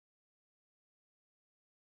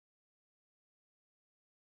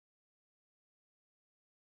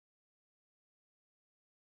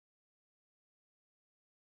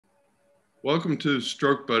Welcome to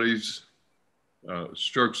Stroke Buddies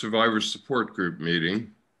Stroke Survivor Support Group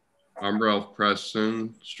meeting. I'm Ralph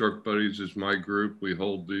Preston. Stroke Buddies is my group. We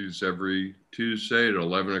hold these every Tuesday at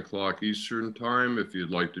 11 o'clock Eastern Time if you'd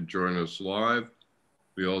like to join us live.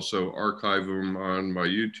 We also archive them on my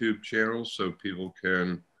YouTube channel so people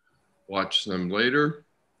can watch them later.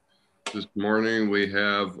 This morning we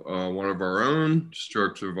have one of our own,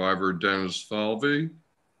 stroke survivor Dennis Falvey,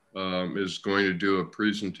 is going to do a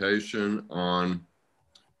presentation on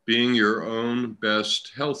being your own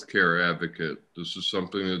best healthcare advocate. This is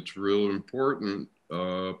something that's real important,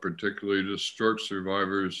 particularly to stroke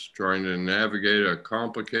survivors trying to navigate a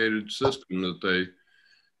complicated system that they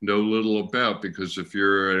know little about, because if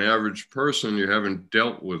you're an average person, you haven't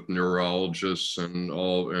dealt with neurologists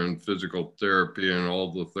and physical therapy and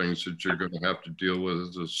all the things that you're going to have to deal with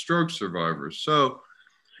as a stroke survivor. So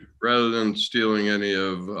rather than stealing any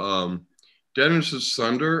of Dennis's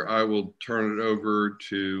thunder, I will turn it over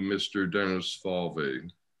to Mr. Dennis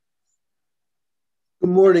Falvey. Good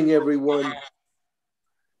morning, everyone.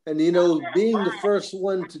 And you know, being the first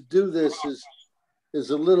one to do this is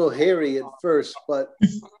a little hairy at first, but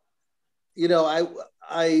you know,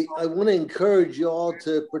 I want to encourage you all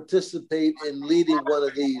to participate in leading one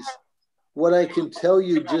of these. What I can tell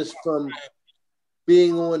you just from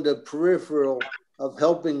being on the peripheral of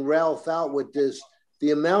helping Ralph out with this,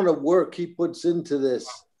 the amount of work he puts into this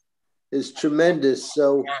is tremendous.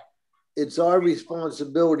 So it's our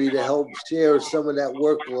responsibility to help share some of that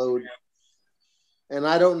workload. And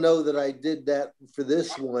I don't know that I did that for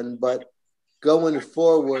this one, but going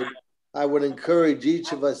forward, I would encourage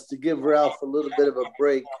each of us to give Ralph a little bit of a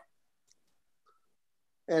break.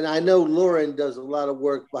 And I know Lauren does a lot of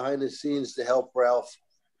work behind the scenes to help Ralph.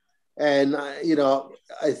 And, you know,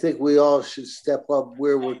 I think we all should step up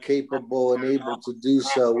where we're capable and able to do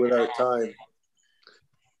so with our time.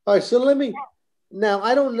 All right, so now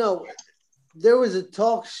I don't know. There was a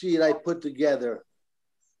talk sheet I put together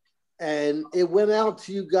and it went out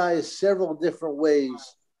to you guys several different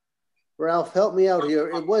ways. Ralph, help me out here.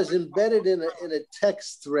 It was embedded in a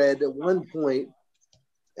text thread at one point,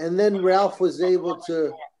 and then Ralph was able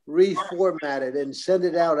to reformat it and send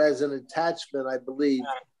it out as an attachment, I believe.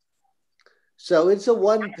 So it's a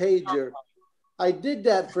one-pager. I did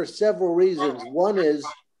that for several reasons. One is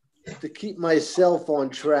to keep myself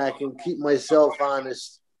on track and keep myself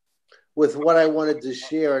honest with what I wanted to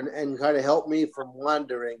share and kind of help me from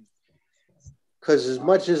wandering. Because as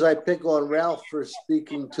much as I pick on Ralph for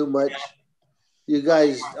speaking too much, you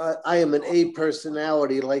guys, I am an A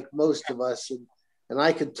personality like most of us, and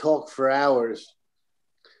I could talk for hours.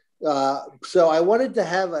 So I wanted to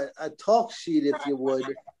have a talk sheet, if you would,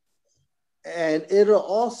 and it'll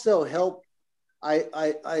also help. I'm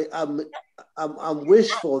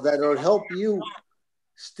wishful that it'll help you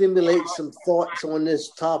stimulate some thoughts on this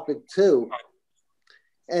topic too.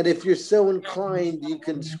 And if you're so inclined, you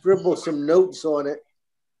can scribble some notes on it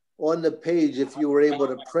on the page if you were able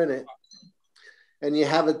to print it and you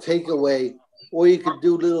have a takeaway, or you could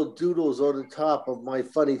do little doodles on the top of my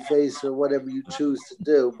funny face or whatever you choose to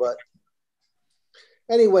do. But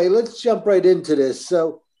anyway, let's jump right into this.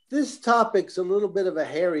 So this topic's a little bit of a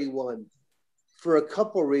hairy one for a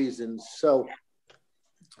couple reasons. So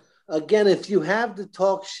again, if you have the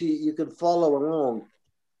talk sheet, you can follow along.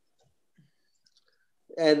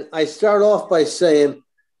 And I start off by saying,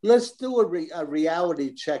 let's do a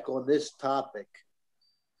reality check on this topic.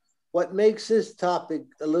 What makes this topic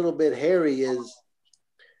a little bit hairy is,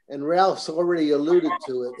 and Ralph's already alluded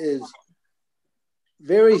to it, is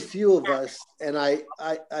very few of us, and I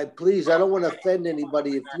don't want to offend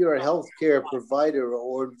anybody if you're a healthcare provider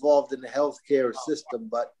or involved in the healthcare system,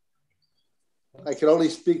 but I can only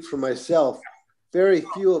speak for myself. Very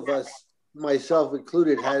few of us, myself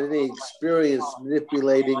included, had any experience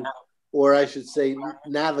manipulating, or I should say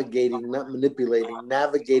navigating, not manipulating,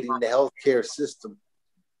 navigating the healthcare system.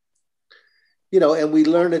 You know, and we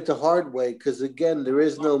learn it the hard way because, again, there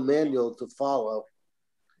is no manual to follow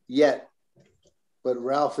yet, but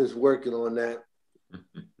Ralph is working on that.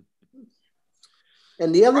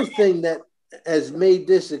 And the other thing that has made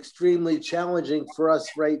this extremely challenging for us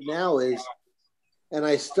right now is, and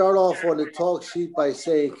I start off on the talk sheet by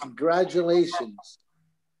saying, congratulations.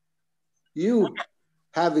 You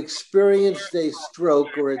have experienced a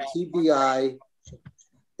stroke or a TBI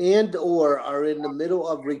and or are in the middle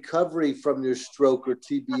of recovery from your stroke or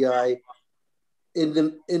TBI in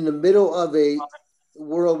the middle of a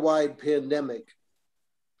worldwide pandemic.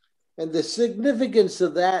 And the significance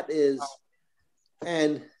of that is,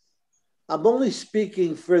 and I'm only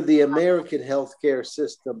speaking for the American healthcare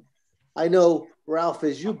system. I know, Ralph,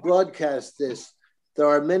 as you broadcast this, there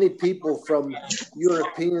are many people from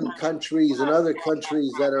European countries and other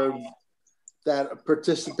countries that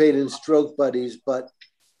participate in stroke buddies, but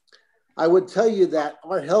I would tell you that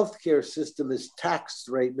our healthcare system is taxed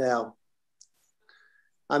right now.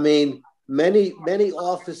 I mean, many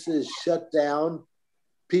offices shut down.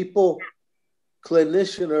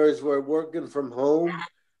 Clinicians were working from home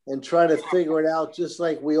and trying to figure it out just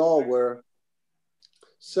like we all were.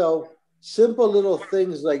 So simple little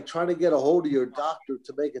things like trying to get a hold of your doctor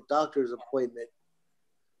to make a doctor's appointment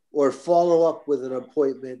or follow up with an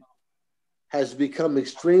appointment has become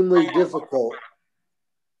extremely difficult.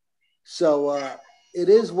 So it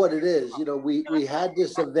is what it is. You know, we had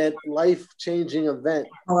this event, life-changing event.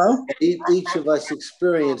 Hello? Each of us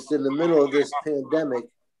experienced in the middle of this pandemic.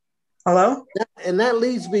 Hello? And that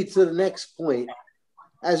leads me to the next point.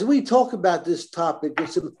 As we talk about this topic,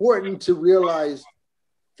 it's important to realize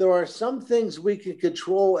there are some things we can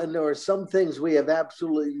control and there are some things we have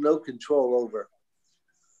absolutely no control over.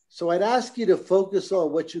 So I'd ask you to focus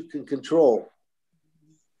on what you can control.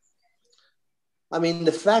 I mean,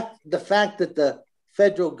 the fact that the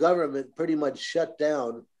federal government pretty much shut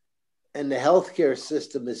down and the healthcare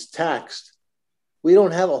system is taxed, we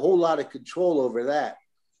don't have a whole lot of control over that.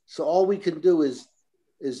 So all we can do is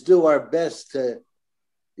do our best to,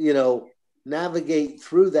 you know, navigate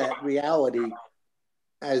through that reality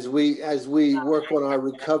as we work on our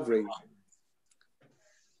recovery.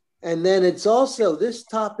 And then it's also, this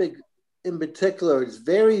topic in particular is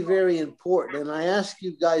very, very important. And I ask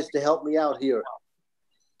you guys to help me out here,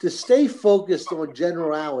 to stay focused on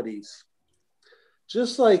generalities.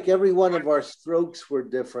 Just like every one of our strokes were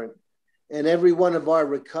different and every one of our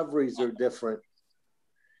recoveries are different,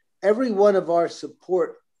 every one of our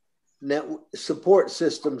support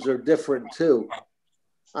systems are different too.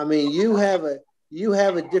 I mean, you have a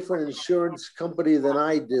different insurance company than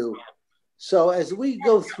I do. So as we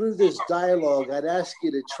go through this dialogue, I'd ask you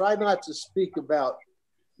to try not to speak about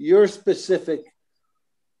your specific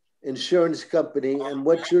insurance company and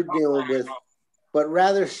what you're dealing with, but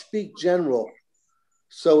rather speak general.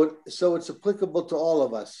 So it's applicable to all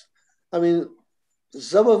of us. I mean,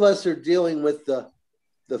 some of us are dealing with the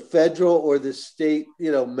federal or the state,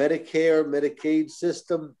 you know, Medicare, Medicaid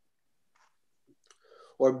system,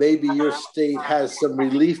 or maybe your state has some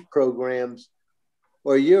relief programs,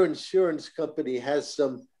 or your insurance company has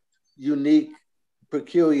some unique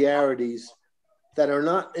peculiarities that are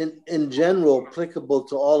not in general applicable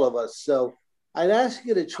to all of us. So I'd ask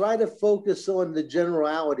you to try to focus on the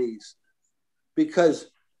generalities, because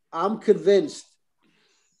I'm convinced,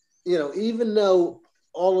 you know, even though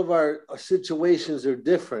all of our situations are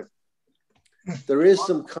different, there is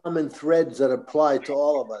some common threads that apply to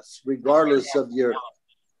all of us, regardless of your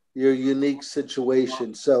unique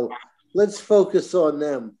situation. So let's focus on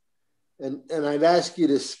them. And I'd ask you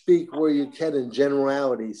to speak where you can in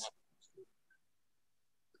generalities.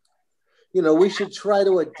 You know, we should try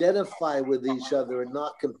to identify with each other and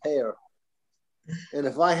not compare. And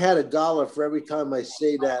if I had $1 for every time I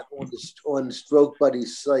say that on Stroke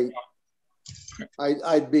Buddy's site,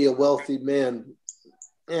 I'd be a wealthy man.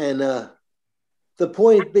 And the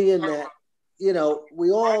point being that, you know,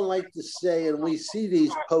 we all like to say, and we see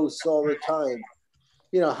these posts all the time,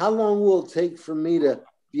 you know, how long will it take for me to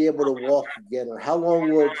be able to walk again? Or how long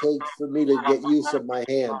will it take for me to get use of my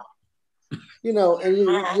hand? You know, and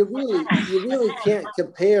you really can't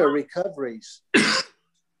compare recoveries.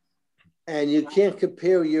 And you can't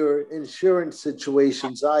compare your insurance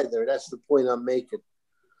situations either. That's the point I'm making.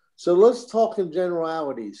 So let's talk in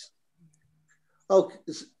generalities. Okay,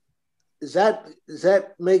 does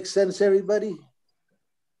that make sense, everybody?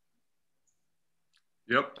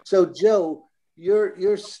 Yep. So Joe,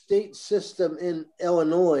 your state system in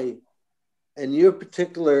Illinois and your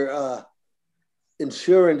particular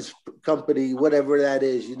insurance company, whatever that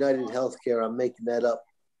is, United Healthcare, I'm making that up,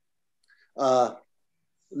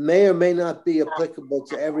 may or may not be applicable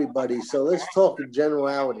to everybody. So let's talk in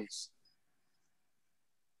generalities.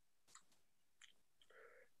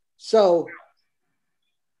 So,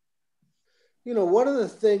 you know, one of the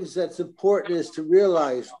things that's important is to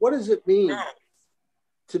realize, what does it mean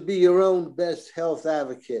to be your own best health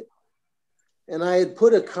advocate? And I had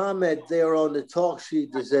put a comment there on the talk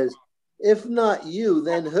sheet that says, if not you,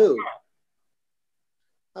 then who?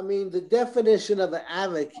 I mean, the definition of an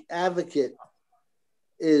advocate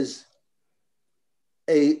is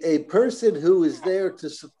a person who is there to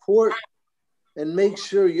support and make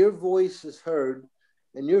sure your voice is heard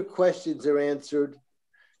and your questions are answered,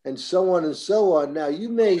 and so on and so on. Now, you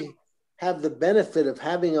may have the benefit of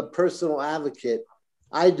having a personal advocate.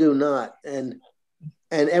 I do not. And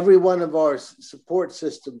every one of our support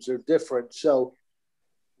systems are different. So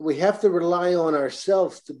we have to rely on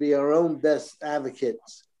ourselves to be our own best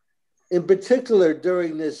advocates, in particular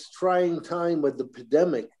during this trying time with the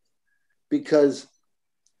pandemic, because,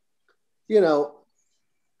 you know,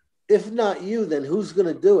 if not you, then who's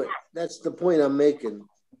going to do it? That's the point I'm making.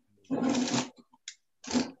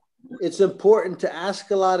 It's important to ask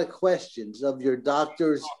a lot of questions of your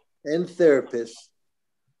doctors and therapists,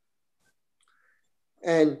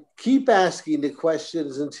 and keep asking the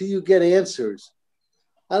questions until you get answers.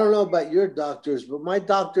 I don't know about your doctors, but my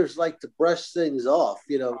doctors like to brush things off,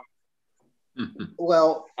 you know.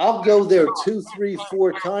 Well, I'll go there 2, 3,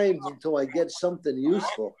 4 times until I get something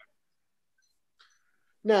useful.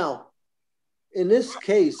 Now, in this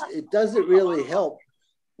case, it doesn't really help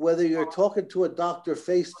whether you're talking to a doctor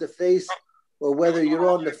face to face or whether you're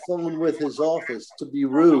on the phone with his office to be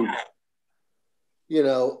rude. You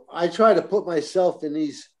know, I try to put myself in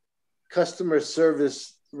these customer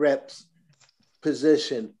service reps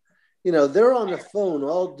position. You know, they're on the phone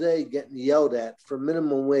all day getting yelled at for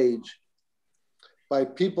minimum wage by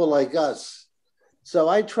people like us. So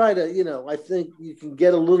I try to, you know, I think you can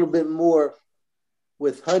get a little bit more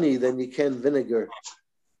with honey than you can vinegar.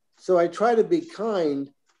 So I try to be kind,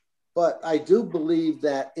 but I do believe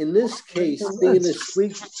that in this case, being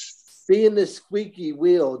the squeaky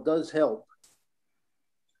wheel does help.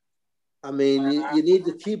 I mean, you need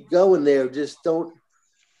to keep going there. Just don't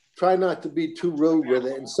try not to be too rude with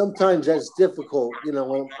it. And sometimes that's difficult. You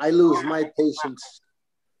know, I lose my patience,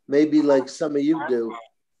 maybe like some of you do.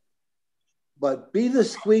 But be the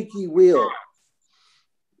squeaky wheel.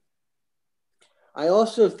 I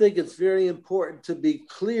also think it's very important to be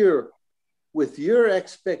clear with your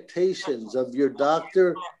expectations of your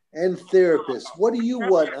doctor and therapist. What do you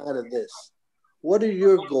want out of this? What are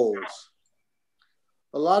your goals?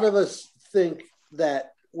 A lot of us think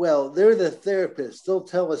that, well, they're the therapists. They'll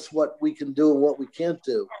tell us what we can do and what we can't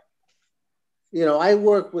do. You know, I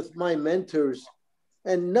work with my mentors,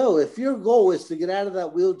 and no, if your goal is to get out of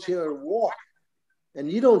that wheelchair and walk,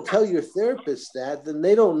 and you don't tell your therapist that, then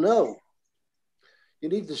they don't know. You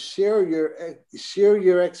need to share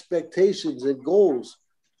your expectations and goals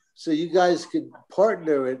so you guys could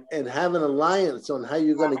partner and have an alliance on how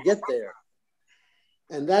you're going to get there.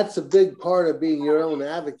 And that's a big part of being your own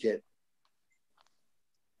advocate.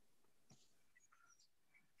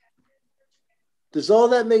 Does all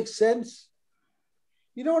that make sense?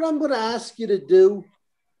 You know what I'm going to ask you to do?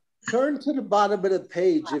 Turn to the bottom of the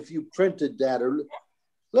page if you printed that. Or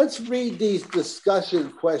let's read these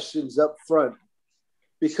discussion questions up front.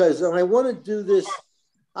 Because I want to do this,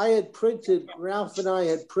 Ralph and I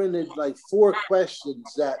had printed like 4 questions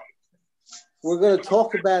that we're going to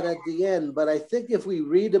talk about at the end. But I think if we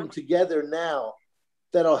read them together now,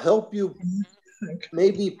 that'll help you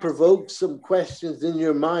maybe provoke some questions in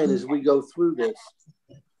your mind as we go through this.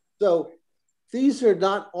 So these are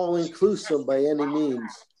not all inclusive by any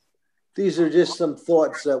means. These are just some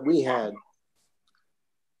thoughts that we had.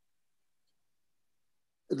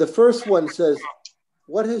 The first one says,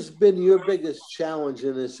 what has been your biggest challenge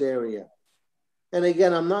in this area? And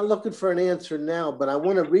again, I'm not looking for an answer now, but I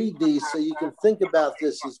want to read these so you can think about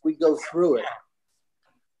this as we go through it.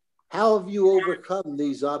 How have you overcome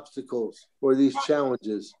these obstacles or these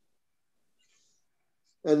challenges?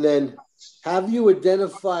 And then, have you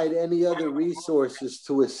identified any other resources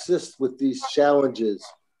to assist with these challenges?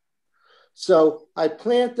 So I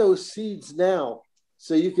plant those seeds now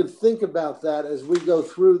so you can think about that as we go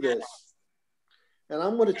through this. And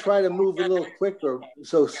I'm going to try to move a little quicker,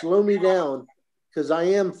 so slow me down, because I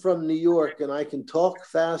am from New York and I can talk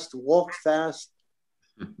fast, walk fast,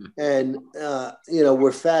 and, you know,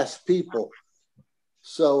 we're fast people.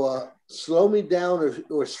 So slow me down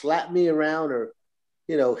or slap me around or,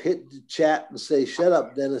 you know, hit the chat and say, shut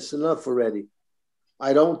up, Dennis, enough already.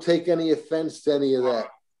 I don't take any offense to any of that.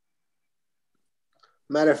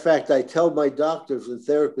 Matter of fact, I tell my doctors and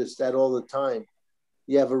therapists that all the time.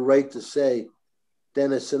 You have a right to say,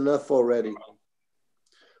 Dennis, enough already.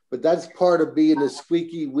 But that's part of being a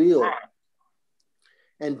squeaky wheel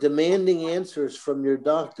and demanding answers from your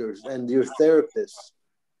doctors and your therapists.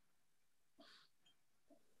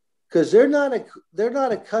 Because they're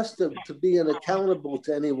not accustomed to being accountable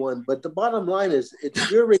to anyone. But the bottom line is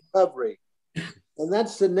it's your recovery. And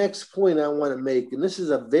that's the next point I want to make. And this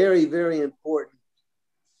is a very, very important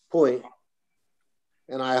point.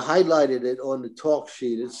 And I highlighted it on the talk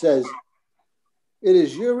sheet. It says, it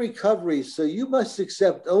is your recovery, so you must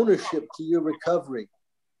accept ownership to your recovery.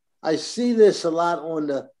 I see this a lot on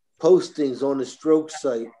the postings on the stroke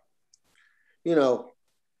site. You know,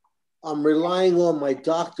 I'm relying on my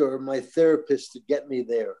doctor or my therapist to get me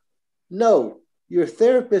there. No, Your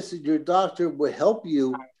therapist and your doctor will help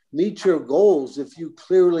you meet your goals if you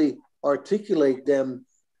clearly articulate them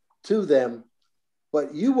to them,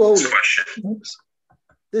 but you own it.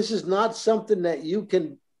 This is not something that you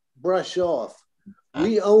can brush off.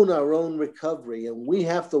 We own our own recovery and we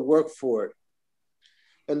have to work for it.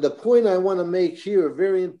 And the point I want to make here, a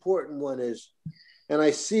very important one is, and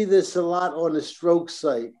I see this a lot on the stroke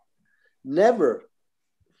site, never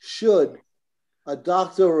should a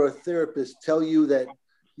doctor or a therapist tell you that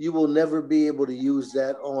you will never be able to use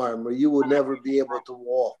that arm, or you will never be able to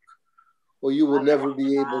walk, or you will never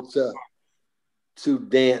be able to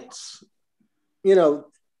dance. You know,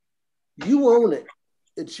 you own it.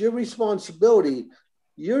 It's your responsibility.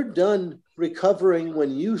 You're done recovering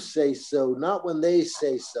when you say so, not when they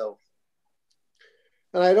say so.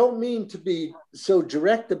 And I don't mean to be so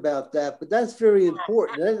direct about that, but that's very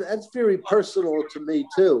important. That's very personal to me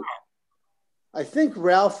too. I think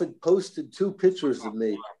Ralph had posted 2 pictures of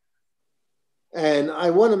me. And I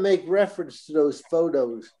want to make reference to those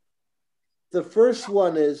photos. The first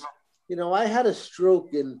one is, you know, I had a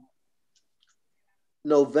stroke in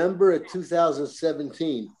November of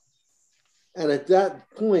 2017. And at that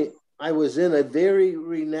point, I was in a very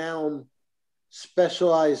renowned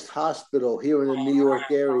specialized hospital here in the New York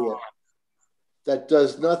area that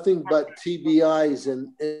does nothing but TBIs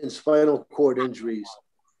and spinal cord injuries.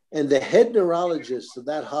 And the head neurologist of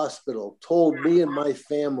that hospital told me and my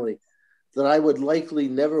family that I would likely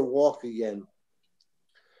never walk again.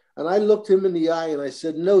 And I looked him in the eye and I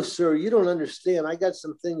said, "No, sir, you don't understand. I got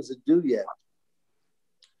some things to do yet."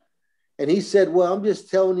 And he said, "Well, I'm just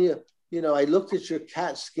telling you, you know, I looked at your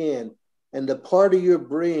CAT scan and the part of your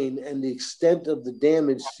brain and the extent of the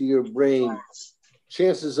damage to your brain,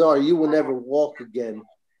 chances are you will never walk again."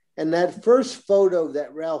 And that first photo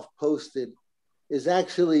that Ralph posted is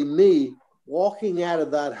actually me walking out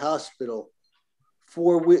of that hospital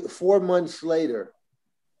 4 months later.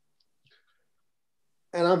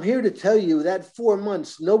 And I'm here to tell you that 4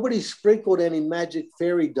 months, nobody sprinkled any magic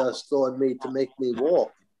fairy dust on me to make me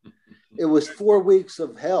walk. It was 4 weeks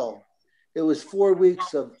of hell. It was 4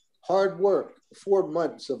 weeks of hard work, 4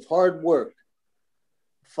 months of hard work,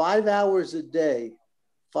 5 hours a day,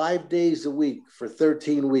 5 days a week for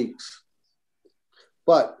 13 weeks.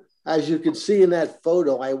 But as you can see in that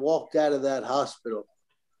photo, I walked out of that hospital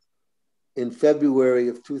in February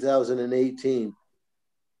of 2018.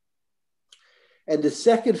 And the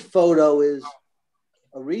second photo is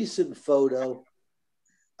a recent photo.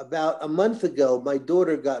 About a month ago, my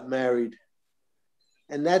daughter got married.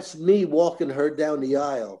 And that's me walking her down the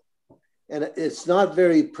aisle. And it's not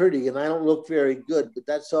very pretty, and I don't look very good, but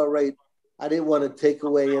that's all right. I didn't want to take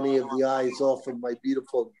away any of the eyes off of my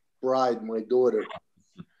beautiful bride, my daughter.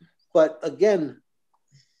 But again,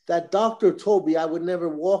 that doctor told me I would never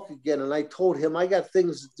walk again. And I told him I got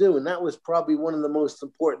things to do. And that was probably one of the most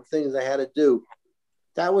important things I had to do.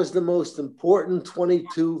 That was the most important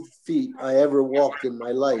 22 feet I ever walked in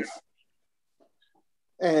my life.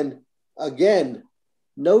 And again,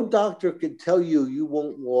 no doctor can tell you you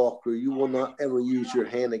won't walk or you will not ever use your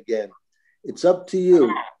hand again. It's up to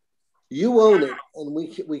you. You own it, and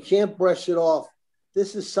we can't brush it off.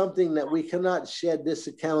 This is something that we cannot shed this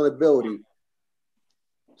accountability.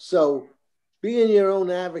 So being your own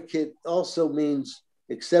advocate also means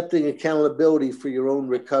accepting accountability for your own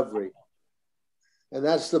recovery. And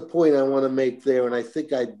that's the point I want to make there. And I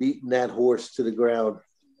think I've beaten that horse to the ground.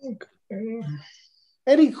 Okay.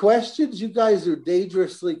 Any questions? You guys are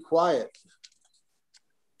dangerously quiet.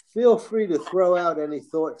 Feel free to throw out any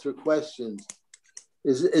thoughts or questions.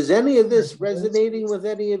 Is any of this resonating with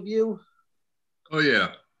any of you? Oh,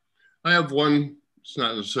 yeah. I have one. It's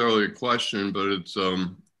not necessarily a question, but it's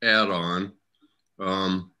add-on.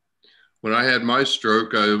 When I had my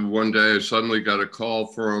stroke, one day I suddenly got a call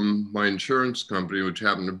from my insurance company, which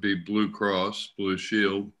happened to be Blue Cross Blue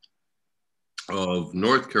Shield of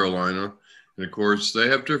North Carolina. And of course, they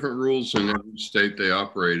have different rules in every state they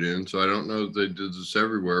operate in. So I don't know if they did this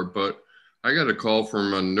everywhere, but I got a call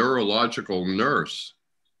from a neurological nurse.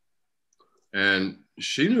 And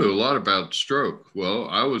she knew a lot about stroke. Well,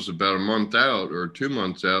 I was about a month out or 2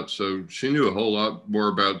 months out, so she knew a whole lot more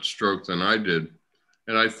about stroke than I did.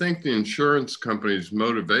 And I think the insurance company's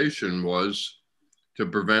motivation was to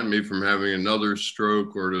prevent me from having another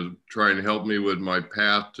stroke or to try and help me with my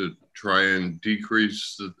path to try and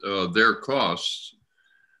decrease their costs,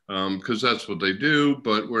 because that's what they do.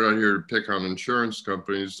 But we're not here to pick on insurance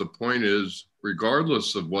companies. The point is,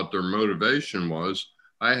 regardless of what their motivation was,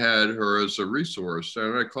 I had her as a resource,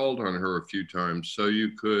 and I called on her a few times. So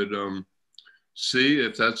you could see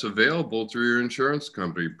if that's available through your insurance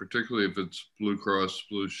company, particularly if it's Blue Cross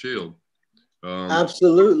Blue Shield.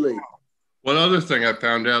 Absolutely. One other thing I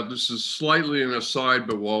found out, this is slightly an aside,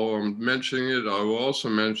 but while I'm mentioning it, I will also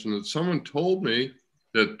mention that someone told me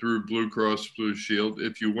that through Blue Cross Blue Shield,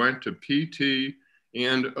 if you went to PT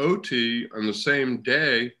and OT on the same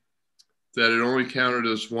day, that it only counted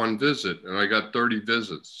as one visit, and I got 30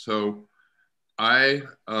 visits. So I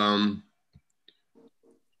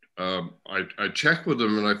checked with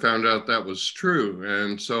them and I found out that was true.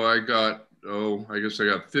 And so I got, I guess I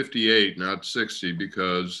got 58, not 60,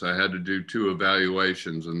 because I had to do 2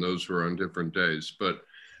 evaluations and those were on different days. But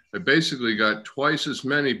I basically got twice as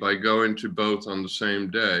many by going to both on the same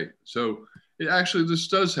day. So actually, this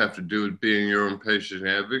does have to do with being your own patient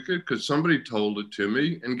advocate, because somebody told it to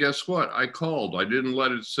me. And guess what? I called. I didn't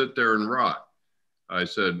let it sit there and rot. I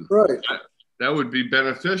said, right, that would be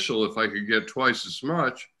beneficial if I could get twice as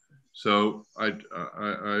much. So I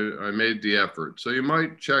made the effort. So you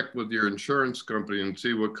might check with your insurance company and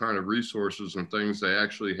see what kind of resources and things they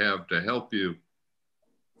actually have to help you.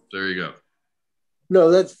 There you go. No,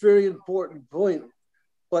 that's a very important point.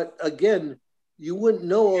 But again, you wouldn't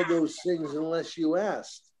know all those things unless you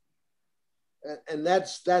asked. And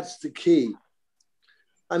that's the key.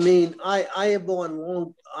 I mean, I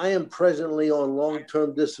am presently on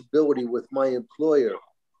long-term disability with my employer.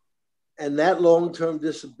 And that long-term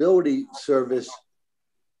disability service,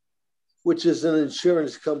 which is an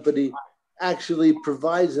insurance company, actually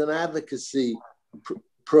provides an advocacy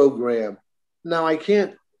program. Now, I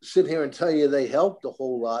can't sit here and tell you they helped a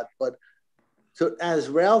whole lot, but as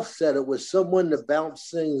Ralph said, it was someone to bounce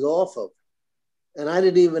things off of. And I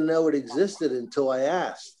didn't even know it existed until I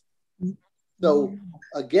asked. So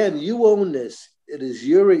again, you own this. It is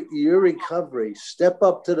your recovery. Step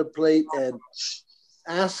up to the plate and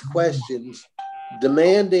ask questions,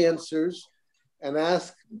 demand answers, and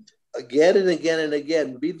ask again and again and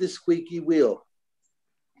again. Be the squeaky wheel.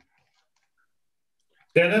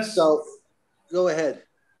 Dennis? So go ahead.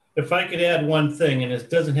 If I could add one thing, and it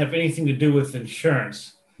doesn't have anything to do with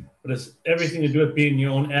insurance, but it's everything to do with being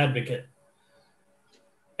your own advocate.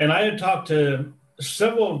 And I had talked to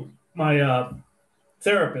several of my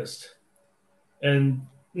therapists and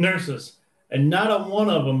nurses, and not a one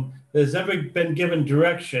of them has ever been given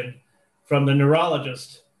direction from the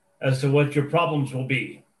neurologist as to what your problems will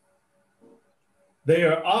be. They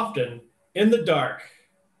are often in the dark.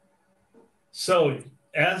 So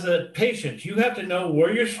as a patient, you have to know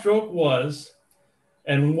where your stroke was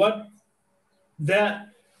and what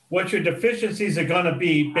your deficiencies are going to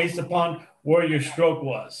be based upon where your stroke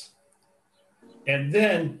was. And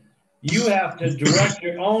then you have to direct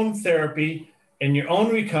your own therapy and your own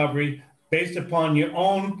recovery based upon your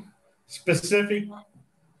own specific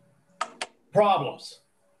problems.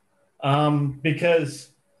 Because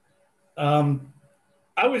I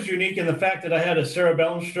was unique in the fact that I had a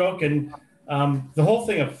cerebellum stroke, and the whole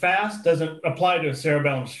thing of fast doesn't apply to a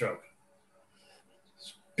cerebellum stroke.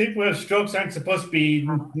 People who have strokes aren't supposed to be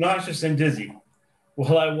nauseous and dizzy.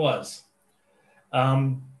 Well, I was.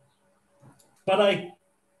 But I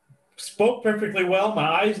spoke perfectly well.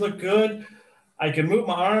 My eyes looked good. I could move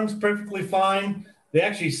my arms perfectly fine. They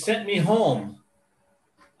actually sent me home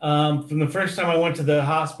from the first time I went to the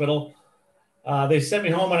hospital. They sent me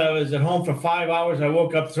home and I was at home for 5 hours. I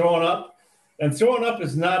woke up throwing up. And throwing up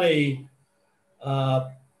is not a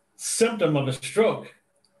symptom of a stroke,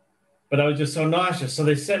 but I was just so nauseous. So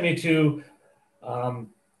they sent me to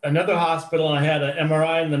another hospital, and I had an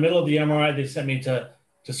MRI. In the middle of the MRI, they sent me to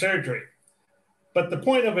surgery. But the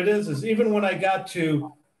point of it is even when I got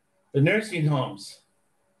to the nursing homes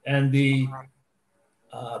and the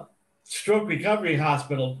stroke recovery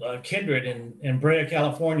hospital, Kindred in Brea,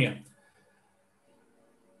 California,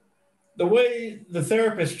 the way the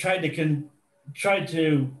therapist tried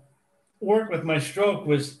to work with my stroke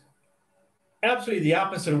was absolutely the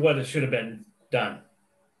opposite of what it should have been done.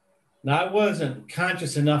 Now, I wasn't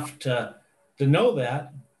conscious enough to know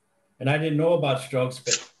that, and I didn't know about strokes,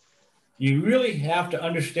 but you really have to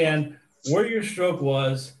understand where your stroke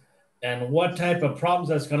was and what type of problems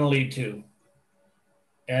that's going to lead to.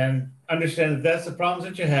 And understand that that's the problems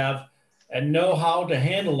that you have and know how to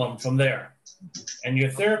handle them from there. And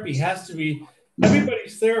your therapy has to be,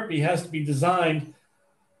 everybody's therapy has to be designed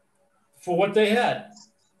for what they had.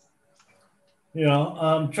 You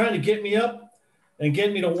know, trying to get me up and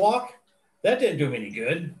get me to walk, that didn't do me any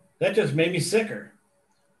good. That just made me sicker.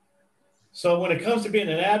 So when it comes to being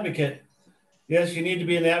an advocate, yes, you need to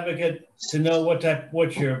be an advocate to know what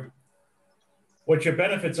your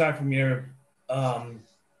benefits are from your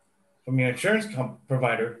insurance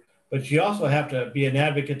provider, but you also have to be an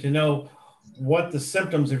advocate to know what the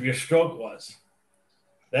symptoms of your stroke was.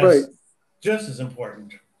 That's right. Just as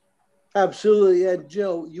important. Absolutely. And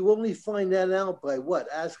Joe, you only find that out by what?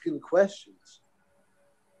 Asking questions.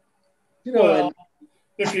 You know, Well, and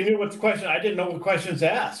if you knew what the question, I didn't know what questions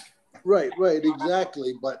to ask. right,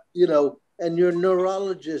 exactly. But, you know, and your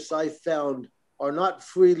neurologists, I found, are not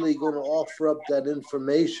freely going to offer up that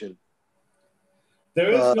information.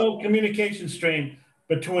 There is no communication stream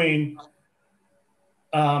between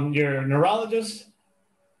your neurologist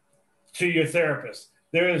to your therapist.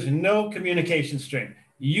 There is no communication stream.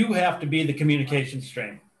 You have to be the communication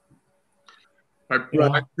stream.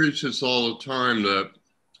 I preach this all the time that,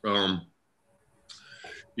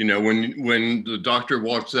 you know, when the doctor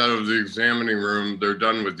walks out of the examining room, they're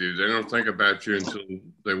done with you. They don't think about you until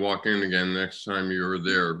they walk in again next time you're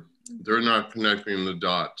there. They're not connecting the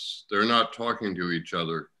dots. They're not talking to each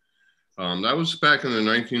other. That was back in the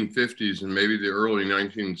 1950s and maybe the early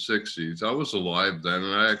 1960s. I was alive then,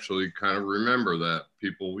 and I actually kind of remember that.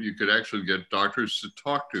 You could actually get doctors to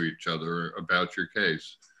talk to each other about your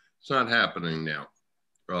case. It's not happening now.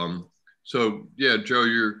 So yeah, Joe,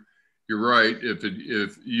 you're right.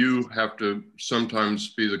 If you have to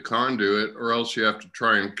sometimes be the conduit, or else you have to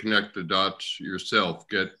try and connect the dots yourself,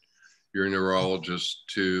 get your neurologist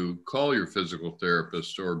to call your physical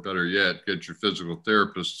therapist, or better yet, get your physical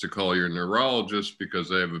therapist to call your neurologist, because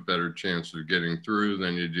they have a better chance of getting through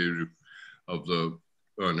than you do of the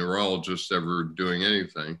neurologist ever doing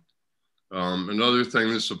anything. Another thing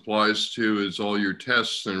this applies to is all your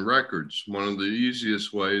tests and records. One of the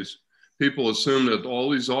easiest ways, people assume that all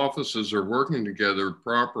these offices are working together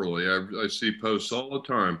properly. I see posts all the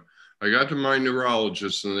time. I got to my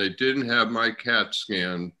neurologist and they didn't have my CAT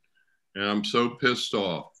scan, and I'm so pissed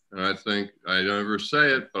off. And I think, I never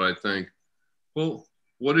say it, but I think, well,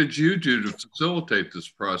 what did you do to facilitate this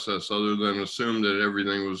process other than assume that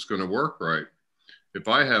everything was going to work right? If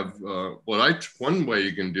I have, one way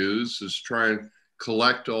you can do this is try and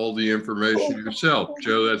collect all the information yourself.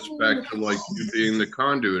 Joe, that's back to like you being the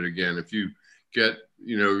conduit again. If you get,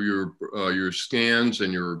 you know, your scans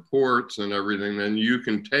and your reports and everything, then you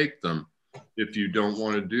can take them. If you don't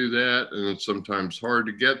want to do that, and it's sometimes hard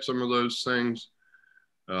to get some of those things,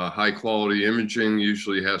 high quality imaging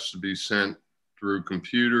usually has to be sent through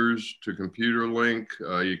computers to computer link.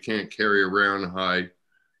 You can't carry around high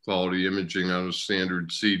quality imaging on a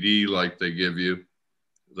standard CD like they give you.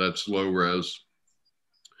 That's low res.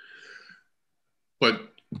 But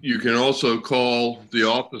you can also call the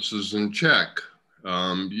offices and check.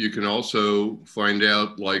 You can also find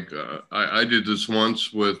out, like I did this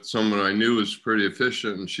once with someone I knew was pretty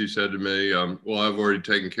efficient, and she said to me, well, I've already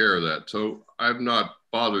taken care of that. So I've not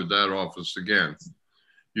bothered that office again.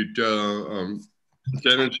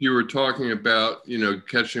 Dennis, you were talking about, you know,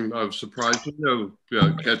 catching, I was surprised to know,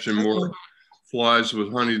 catching more flies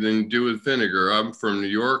with honey than you do with vinegar. I'm from New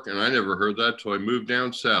York, and I never heard that till I moved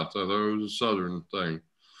down south. I thought it was a Southern thing.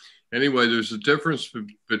 Anyway, there's a difference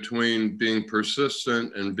between being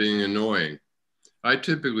persistent and being annoying. I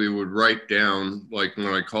typically would write down, like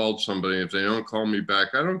when I called somebody, if they don't call me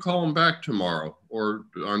back, I don't call them back tomorrow or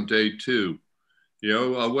on day 2. You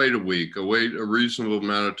know, I'll wait a week, I'll wait a reasonable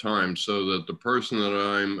amount of time so that the person that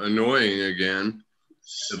I'm annoying again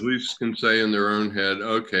at least can say in their own head,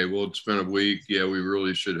 okay, well, it's been a week. Yeah, we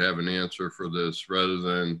really should have an answer for this, rather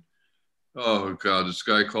than, oh God, this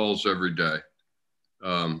guy calls every day.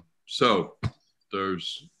 So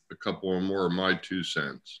there's a couple more of my 2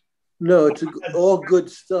 cents. No, it's all good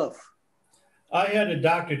stuff. I had a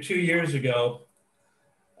doctor 2 years ago.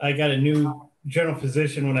 I got a new general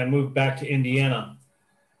physician when I moved back to Indiana.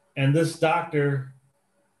 And this doctor,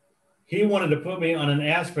 he wanted to put me on an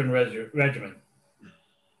aspirin regimen.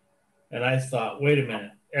 And I thought, wait a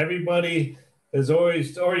minute. Everybody has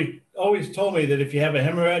always told me that if you have a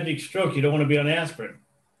hemorrhagic stroke, you don't want to be on aspirin.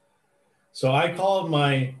 So I called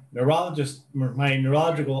my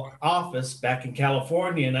neurological office back in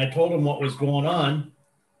California, and I told him what was going on.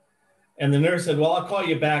 And the nurse said, well, I'll call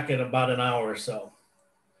you back in about an hour or so.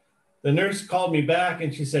 The nurse called me back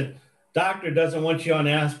and she said, doctor doesn't want you on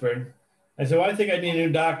aspirin. I said, well, I think I need a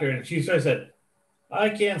new doctor. And she said, I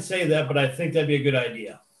can't say that, but I think that'd be a good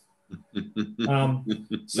idea.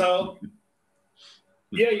 So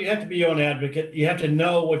yeah, you have to be your own advocate. You have to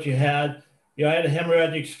know what you had. You know, I had a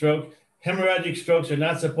hemorrhagic stroke. Hemorrhagic strokes are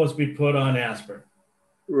not supposed to be put on aspirin.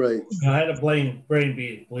 Right. I had a brain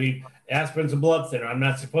bleed. Aspirin's a blood thinner. I'm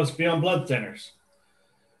not supposed to be on blood thinners.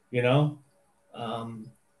 You know?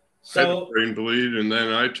 So I had a brain bleed, and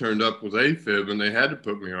then I turned up with AFib, and they had to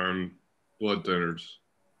put me on blood thinners.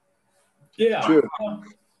 Yeah. Sure.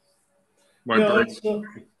 My brain. Go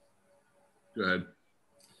ahead.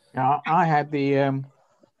 I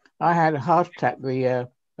had a heart attack a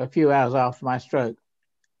few hours after my stroke.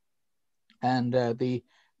 and the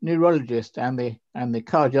neurologist and the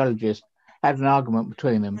cardiologist had an argument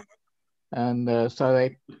between them, and so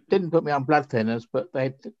they didn't put me on blood thinners, but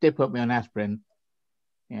they did put me on aspirin.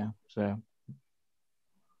 Yeah, so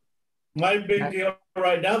my big deal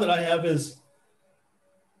right now that I have is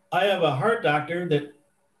I have a heart doctor that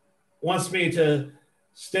wants me to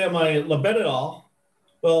stay on my labetalol.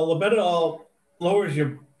 Well, labetalol lowers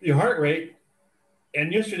your heart rate,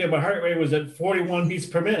 and yesterday my heart rate was at 41 beats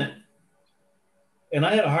per minute, and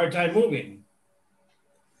I had a hard time moving.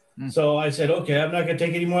 So I said, okay, I'm not going to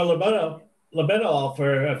take any more labetalol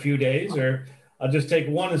for a few days, or I'll just take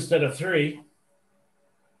one instead of three.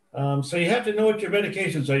 So you have to know what your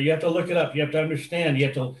medications are. You have to look it up. You have to understand. You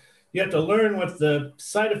have to learn what the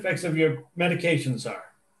side effects of your medications are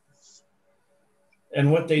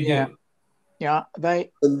and what they do. Yeah,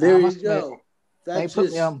 And there you go. That's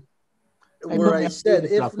put me just on, where I said,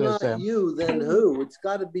 if not you, then who? It's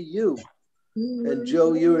got to be you. And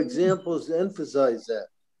Joe, your examples emphasize that.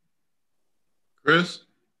 Chris?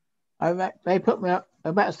 They put me up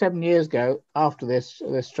about 7 years ago after this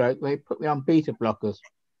stroke. They put me on beta blockers,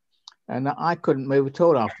 and I couldn't move at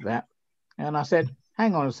all after that. And I said,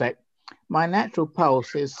 hang on a sec, my natural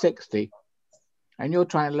pulse is 60, and you're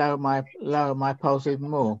trying to lower my pulse even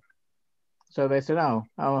more. So they said,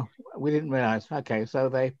 oh, we didn't realize. Okay, so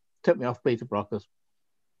they took me off beta blockers.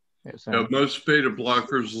 Yeah, most beta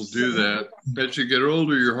blockers will do that. As you get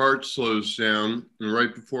older, your heart slows down. And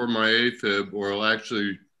right before my AFib,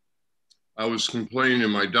 I was complaining to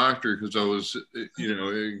my doctor because I was,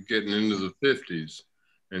 getting into the 50s.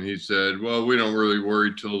 And he said, well, we don't really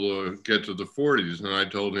worry till get to the 40s. And I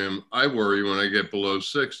told him, I worry when I get below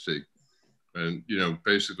 60. And,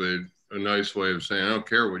 basically a nice way of saying, I don't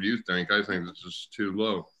care what you think. I think this is too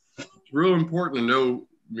low. It's real important to know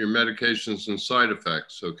your medications and side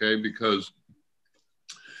effects, okay? Because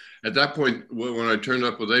at that point, when I turned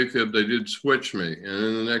up with AFib, they did switch me. And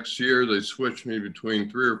in the next year, they switched me between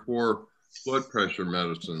 3 or 4 blood pressure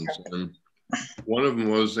medicines. And one of them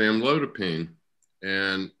was amlodipine.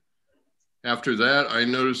 And after that, I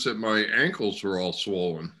noticed that my ankles were all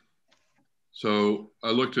swollen. So I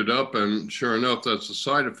looked it up, and sure enough, that's a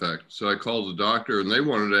side effect. So I called the doctor, and they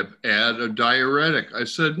wanted to add a diuretic. I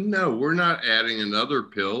said, no, we're not adding another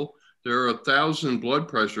pill. There are 1,000 blood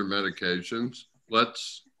pressure medications.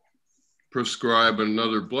 Let's prescribe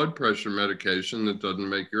another blood pressure medication that doesn't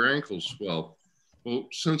make your ankles swell. Well,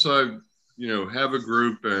 since I, have a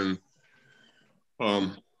group and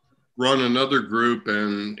run another group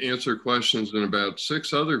and answer questions in about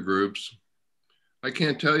 6 other groups, I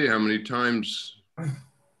can't tell you how many times,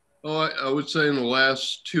 I would say in the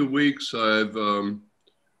last 2 weeks, I've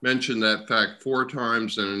mentioned that fact 4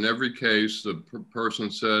 times. And in every case, the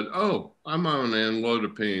person said, oh, I'm on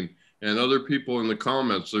amlodipine. And other people in the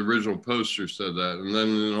comments, the original poster said that. And then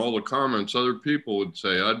in all the comments, other people would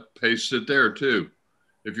say, I'd paste it there too.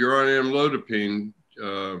 If you're on amlodipine,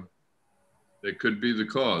 it could be the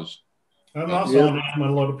cause. I'm also on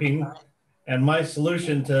amlodipine. And my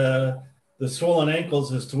solution to the swollen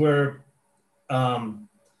ankles is to wear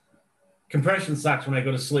compression socks when I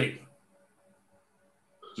go to sleep.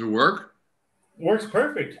 Does it work? Works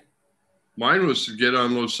perfect. Mine was to get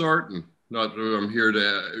on losartan. Not that I'm here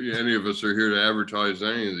to, any of us are here to advertise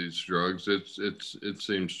any of these drugs. It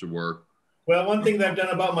seems to work. Well, one thing that I've done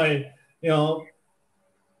about my,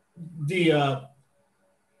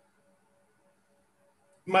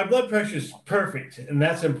 my blood pressure is perfect, and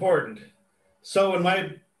that's important. So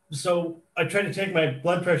I try to take my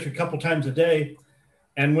blood pressure a couple times a day,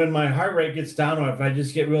 and when my heart rate gets down, or if I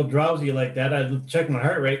just get real drowsy like that, I check my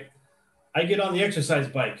heart rate. I get on the exercise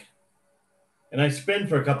bike, and I spin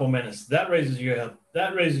for a couple minutes. That raises your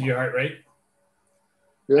heart rate.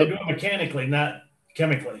 Yep. I do it mechanically, not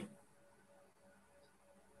chemically.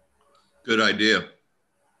 Good idea.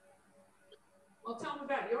 Well, tell them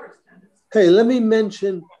about yours, Dennis. Hey, let me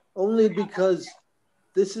mention, only because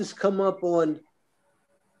this has come up on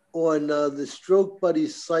the Stroke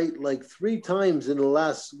Buddies site like 3 times in the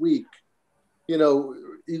last week.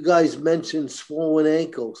 You guys mentioned swollen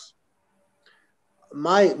ankles.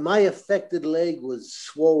 My affected leg was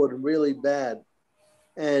swollen really bad.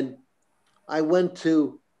 And I went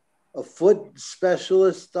to a foot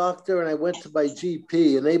specialist doctor, and I went to my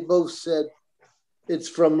GP, and they both said it's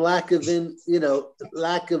from lack of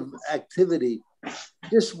activity.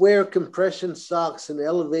 Just wear compression socks and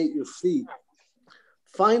elevate your feet.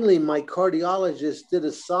 Finally, my cardiologist did a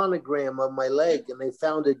sonogram on my leg, and they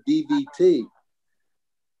found a DVT.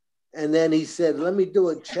 And then he said, let me do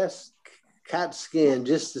a chest CAT scan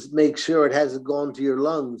just to make sure it hasn't gone to your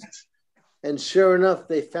lungs. And sure enough,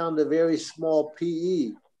 they found a very small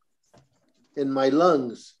PE. in my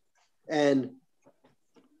lungs. And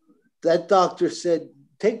that doctor said,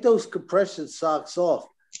 take those compression socks off.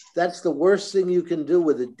 That's the worst thing you can do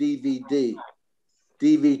with a DVT,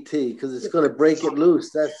 because it's going to break it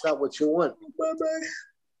loose. That's not what you want.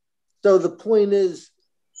 So the point is,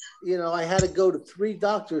 you know, I had to go to 3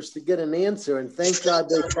 doctors to get an answer, and thank God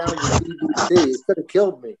they found the DVT. It could have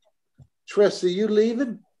killed me. Trish, are you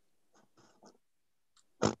leaving?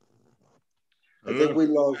 I think we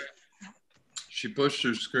lost. She pushed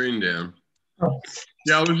her screen down.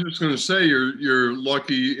 Yeah, I was just going to say you're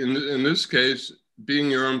lucky in this case.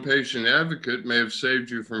 Being your own patient advocate may have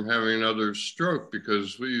saved you from having another stroke,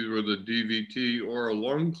 because either with a DVT or a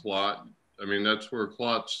lung clot, I mean, that's where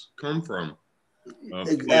clots come from.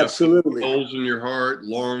 Absolutely. Holes in your heart,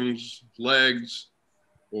 lungs, legs,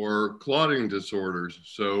 or clotting disorders.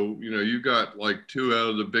 So, you know, you got like 2 out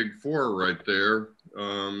of the big 4 right there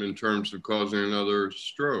in terms of causing another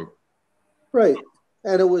stroke. Right.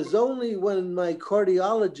 And it was only when my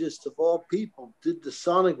cardiologist, of all people, did the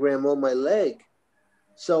sonogram on my leg.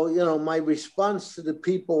 So, you know, my response to the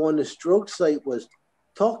people on the stroke site was,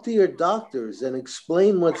 talk to your doctors and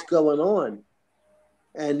explain what's going on.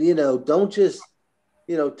 And, you know, don't just,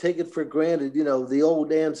 you know, take it for granted. You know, the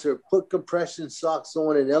old answer, put compression socks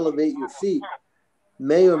on and elevate your feet,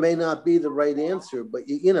 may or may not be the right answer. But,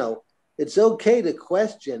 you know, it's okay to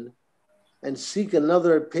question and seek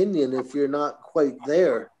another opinion if you're not quite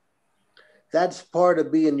there. That's part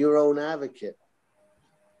of being your own advocate.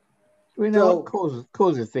 Do we know what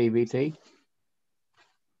causes DVT?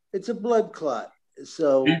 It's a blood clot.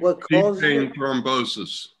 So Deep, what causes deep vein it?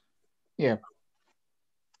 thrombosis. Yeah.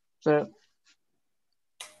 So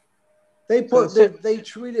they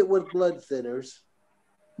treat it with blood thinners.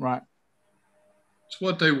 Right. It's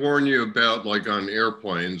what they warn you about, like on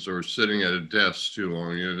airplanes or sitting at a desk too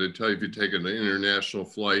long. You know, they tell you if you take an international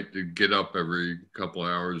flight to get up every couple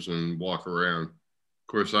hours and walk around. Of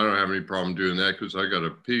course, I don't have any problem doing that because I got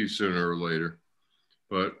to pee sooner or later.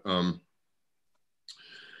 But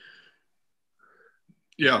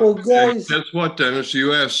yeah. Well, guys, guess what, Dennis?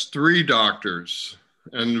 You asked 3 doctors.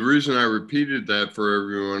 And the reason I repeated that for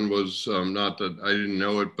everyone was not that I didn't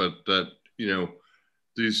know it, but that, you know,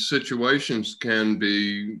 these situations can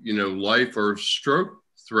be, you know, life or stroke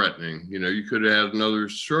threatening. You know, you could have had another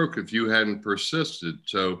stroke if you hadn't persisted.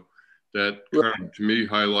 So that kind of, to me,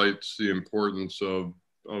 highlights the importance of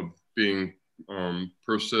being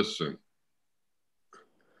persistent.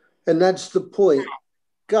 And that's the point.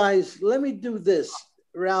 Guys, let me do this.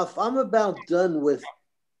 Ralph, I'm about done with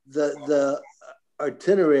the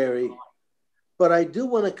itinerary, but I do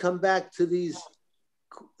want to come back to these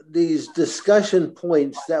discussion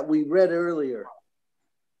points that we read earlier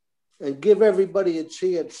and give everybody a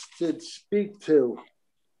chance to speak to.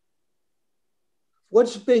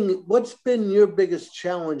 What's been your biggest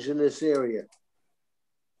challenge in this area?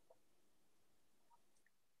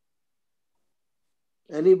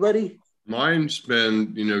 Anybody? Mine's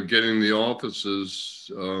been, you know, getting the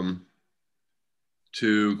offices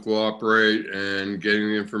to cooperate and getting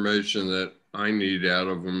the information that I need out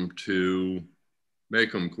of them to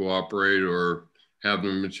make them cooperate or have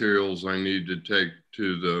the materials I need to take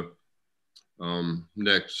to the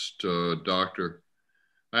next doctor.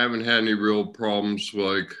 I haven't had any real problems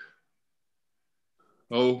like,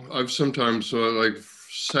 I've sometimes, like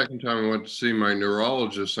second time I went to see my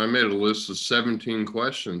neurologist, I made a list of 17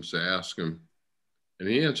 questions to ask him. And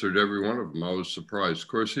he answered every one of them. I was surprised. Of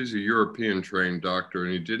course, he's a European trained doctor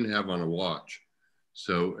and he didn't have on a watch.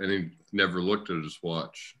 So, and he never looked at his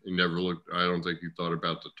watch. He never looked, I don't think he thought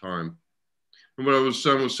about the time. And when I was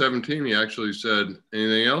done with 17, he actually said,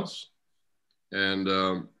 anything else? And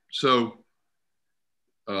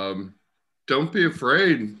don't be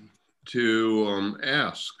afraid to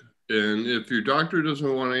ask. And if your doctor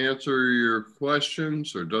doesn't want to answer your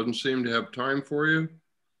questions or doesn't seem to have time for you,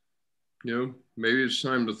 you know, maybe it's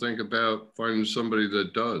time to think about finding somebody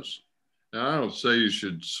that does. Now, I don't say you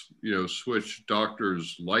should, you know, switch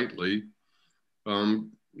doctors lightly, you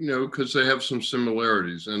know, because they have some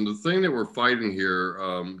similarities. And the thing that we're fighting here,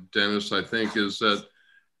 Dennis, I think, is that,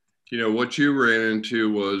 you know, what you ran into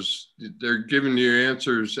was they're giving you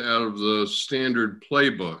answers out of the standard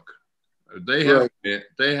playbook. They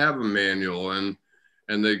have a manual and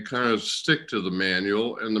they kind of stick to the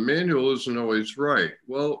manual, and the manual isn't always right.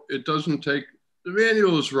 Well, it doesn't take, the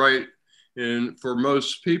manual is right for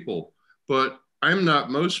most people, but I'm not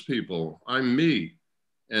most people, I'm me.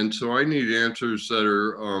 And so I need answers that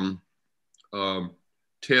are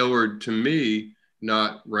tailored to me,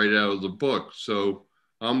 not right out of the book. So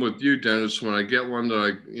I'm with you, Dennis. When I get one that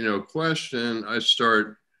I, you know, question, I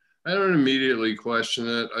start I don't immediately question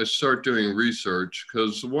it. I start doing research,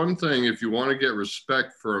 because one thing, if you want to get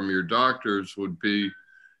respect from your doctors, would be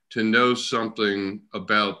to know something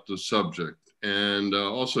about the subject. And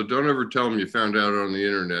also, don't ever tell them you found out on the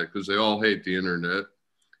internet, because they all hate the internet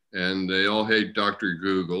and they all hate Dr.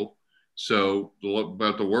 Google. So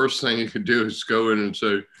about the worst thing you can do is go in and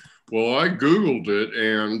say, well, I Googled it,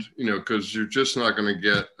 and, you know, because you're just not going to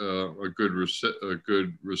get a good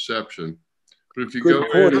reception. But if you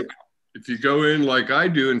if you go in like I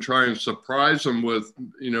do and try and surprise them with,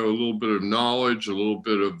 you know, a little bit of knowledge, a little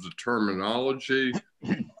bit of the terminology,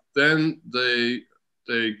 then they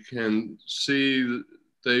can see,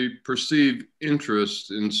 they perceive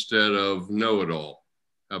interest instead of know-it-all.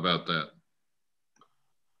 How about that?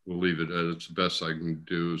 We'll leave it at it's the best I can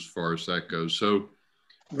do as far as that goes. So,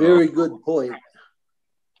 very good point.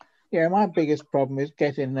 Yeah, my biggest problem is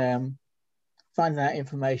getting finding out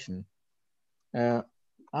information.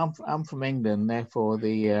 I'm from England, therefore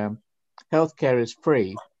the healthcare is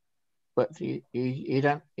free, but you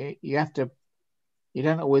don't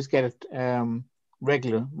always get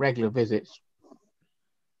regular visits.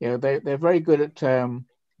 You know, they're very good at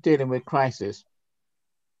dealing with crisis.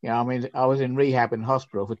 Yeah, I mean, I was in rehab in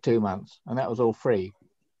hospital for 2 months, and that was all free.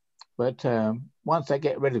 But once they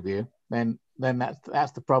get rid of you, then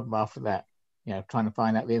that's the problem after that. You know, trying to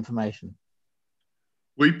find out the information.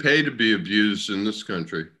 We pay to be abused in this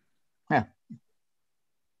country. Yeah.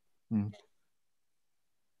 Hmm.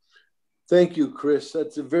 Thank you, Chris.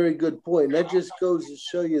 That's a very good point. That just goes to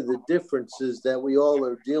show you the differences that we all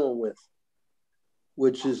are dealing with,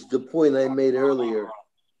 which is the point I made earlier.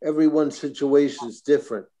 Everyone's situation is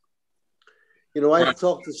different. You know, I've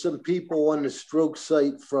talked to some people on the stroke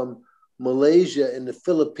site from Malaysia and the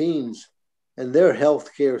Philippines, and their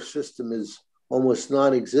healthcare system is almost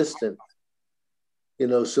non-existent. You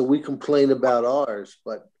know, so we complain about ours,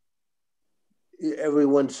 but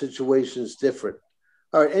everyone's situation is different.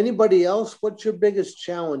 All right, anybody else? What's your biggest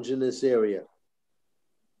challenge in this area?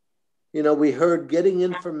 You know, we heard getting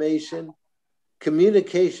information,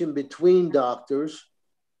 communication between doctors.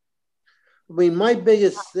 I mean, my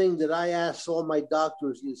biggest thing that I ask all my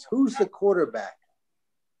doctors is, who's the quarterback?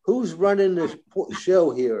 Who's running the show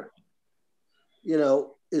here? You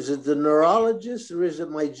know, is it the neurologist or is it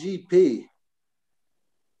my GP?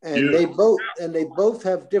 And they both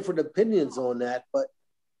have different opinions on that, but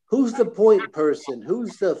who's the point person?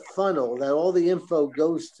 Who's the funnel that all the info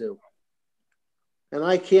goes to? And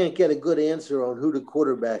I can't get a good answer on who the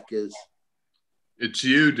quarterback is. It's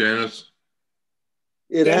you, Dennis.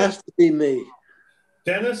 It has to be me.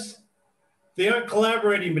 Dennis, they aren't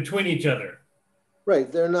collaborating between each other.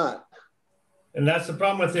 Right, they're not. And that's the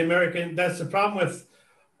problem with that's the problem with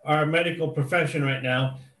our medical profession right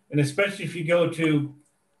now. And especially if you go to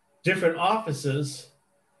different offices,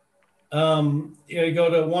 you go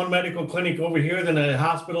to one medical clinic over here, then a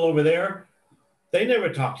hospital over there, they never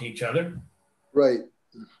talk to each other. Right.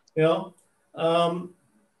 You know,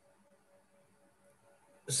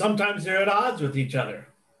 sometimes they're at odds with each other.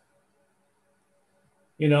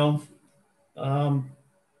 You know,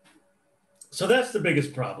 so that's the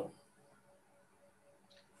biggest problem.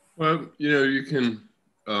 Well, you know,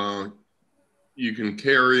 you can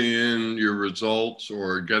carry in your results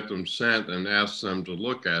or get them sent and ask them to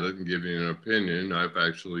look at it and give you an opinion. I've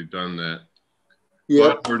actually done that.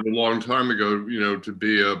 Yeah. But I learned a long time ago, you know, to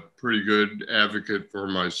be a pretty good advocate for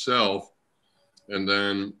myself. And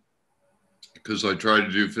then, because I tried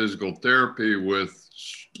to do physical therapy with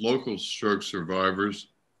local stroke survivors,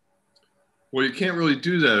 well, you can't really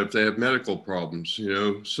do that if they have medical problems, you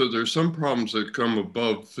know. So there's some problems that come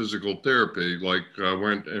above physical therapy. Like I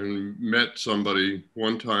went and met somebody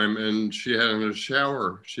one time and she hadn't had a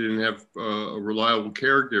shower. She didn't have a reliable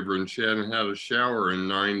caregiver and she hadn't had a shower in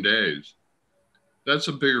 9 days. That's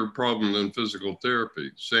a bigger problem than physical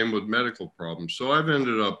therapy. Same with medical problems. So I've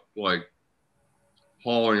ended up like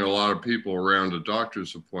hauling a lot of people around to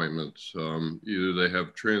doctor's appointments. Either they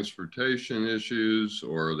have transportation issues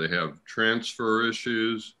or they have transfer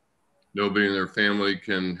issues. Nobody in their family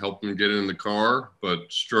can help them get in the car,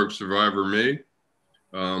 but stroke survivor me.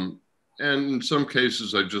 And in some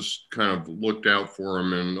cases, I just kind of looked out for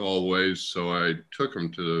them in all ways. So I took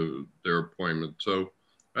them to their appointment. So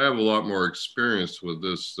I have a lot more experience with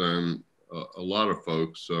this than a lot of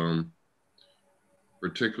folks.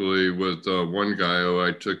 Particularly with one guy who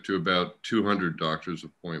I took to about 200 doctor's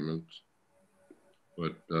appointments.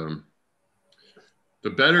 But the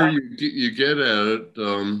better you get at it,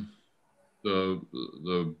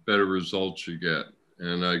 the better results you get.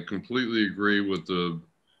 And I completely agree with the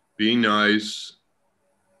be nice,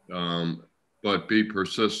 but be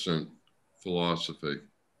persistent philosophy.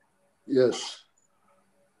 Yes.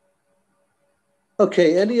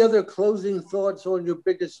 Okay, any other closing thoughts on your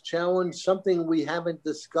biggest challenge? Something we haven't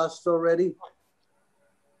discussed already?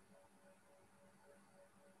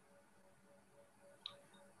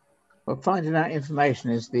 Well, finding out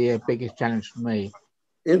information is the biggest challenge for me.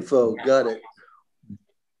 Info, got it.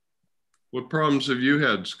 What problems have you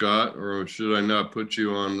had, Scott, or should I not put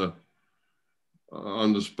you on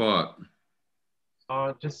the spot?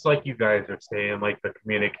 Just like you guys are saying, like the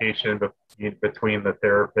communication between the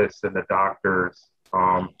therapists and the doctors.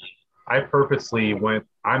 I purposely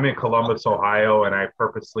I'm in Columbus, Ohio, and I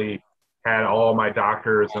purposely had all my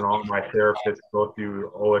doctors and all my therapists go through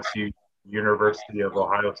OSU, University of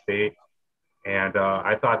Ohio State. And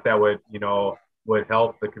I thought that would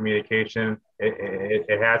help the communication.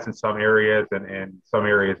 It has in some areas, and in some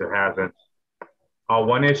areas it hasn't.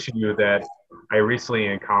 One issue that I recently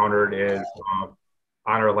encountered is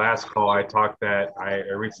on our last call, I talked that I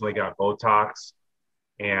recently got Botox.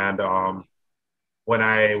 And when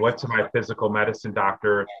I went to my physical medicine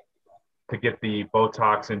doctor to get the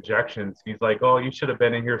Botox injections, he's like, "Oh, you should have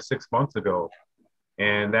been in here 6 months ago."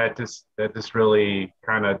 And that just really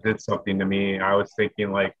kind of did something to me. I was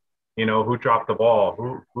thinking, like, who dropped the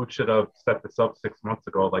ball? Who should have set this up 6 months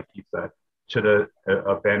ago? Like he said, should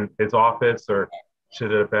have been his office, or should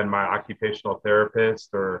have been my occupational therapist,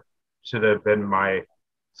 or should have been my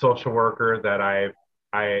social worker that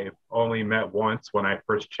I only met once when I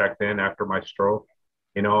first checked in after my stroke.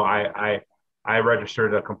 I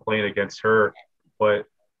registered a complaint against her, but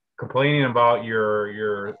complaining about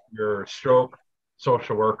your stroke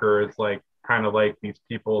social worker is like kind of like these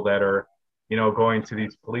people that are going to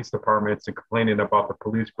these police departments and complaining about the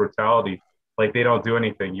police brutality. Like, they don't do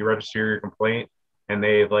anything. You register your complaint and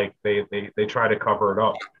they try to cover it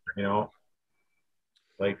up,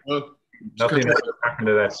 like nothing ever happened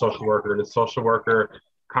to that social worker. The social worker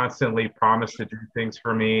constantly promised to do things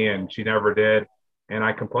for me and she never did, and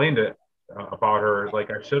I complained about her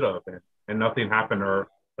like I should have, and nothing happened to her.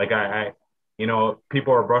 Like I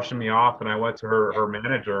people are brushing me off, and I went to her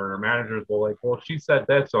manager, and her managers were like, "Well, she said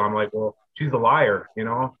that." So I'm like, "Well, she's a liar,"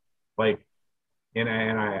 like, and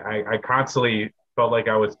I constantly felt like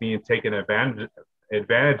I was being taken advantage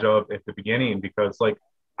of at the beginning, because like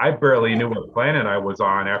I barely knew what planet I was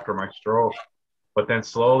on after my stroke. But then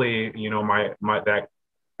slowly, my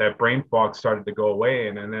that brain fog started to go away,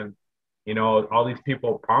 and then all these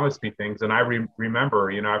people promised me things, and I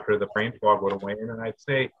remember after the brain fog went away, and I'd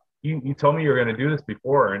say, you told me you were going to do this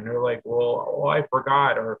before, and they're like, well, I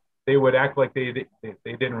forgot, or they would act like they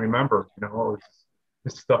didn't remember. It was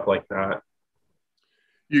just stuff like that.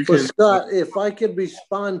 Well, Scott, if I could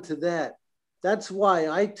respond to that, that's why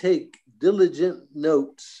I take diligent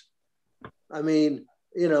notes. I mean,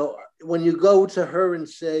 when you go to her and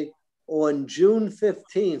say, on June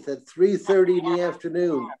 15th at 3:30 in the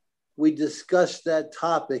afternoon, we discussed that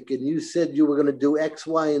topic, and you said you were going to do X,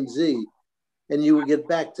 Y, and Z, and you would get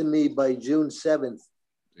back to me by June 7th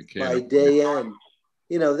by day end.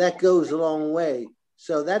 That goes a long way.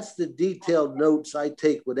 So that's the detailed notes I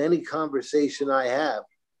take with any conversation I have.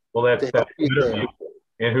 Well, that's good of you.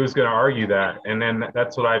 And who's going to argue that? And then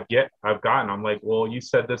that's what I've gotten. I'm like, well, you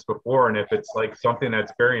said this before. And if it's like something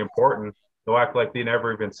that's very important, they'll act like they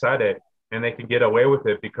never even said it, and they can get away with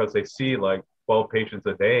it because they see like 12 patients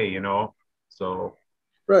a day, so.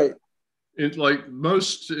 Right. It's like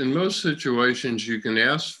in most situations, you can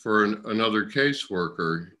ask for another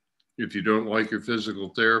caseworker. If you don't like your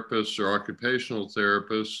physical therapist or occupational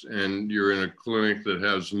therapist, and you're in a clinic that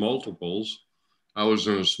has multiples. I was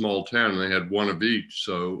in a small town and they had one of each.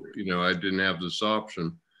 So, I didn't have this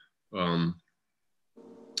option.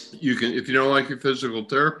 You can, if you don't like your physical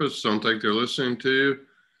therapist, don't think they're listening to you,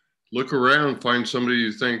 look around, find somebody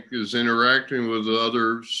you think is interacting with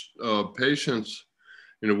other patients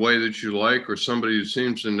in a way that you like, or somebody who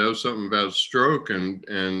seems to know something about stroke,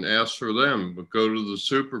 and ask for them. But go to the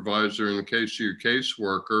supervisor in the case of your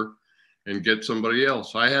caseworker and get somebody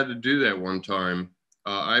else. I had to do that one time.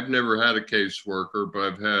 I've never had a caseworker, but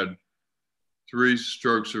I've had 3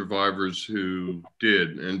 stroke survivors who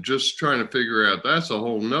did, and just trying to figure out, that's a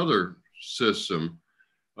whole nother system.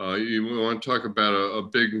 You want to talk about a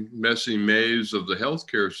big messy maze of the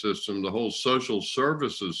healthcare system. The whole social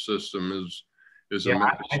services system is a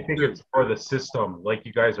mess. I think it's more the system, like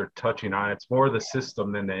you guys are touching on. It's more the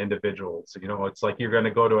system than the individuals. It's like you're going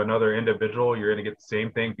to go to another individual, you're going to get the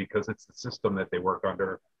same thing because it's the system that they work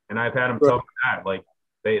under. And I've had them tell me that, like,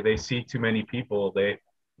 they see too many people.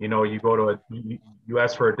 You go to you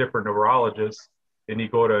ask for a different neurologist, and you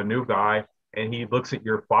go to a new guy, and he looks at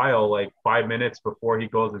your file like 5 minutes before he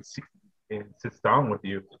goes and sits down with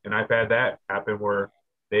you. And I've had that happen where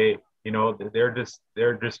they You know, they're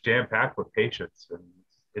just jam packed with patients, and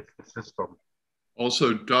it's the system.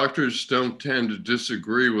 Also, doctors don't tend to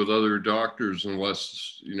disagree with other doctors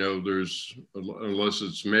unless, you know, unless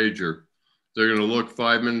it's major. They're going to look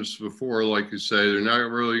 5 minutes before, like you say, they're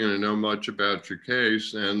not really going to know much about your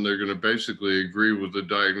case, and they're going to basically agree with the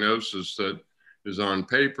diagnosis that is on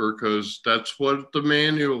paper, because that's what the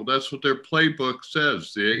manual, that's what their playbook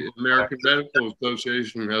says. The American Medical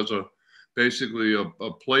Association has basically a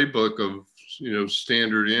playbook of, you know,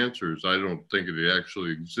 standard answers. I don't think it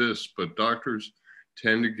actually exists, but doctors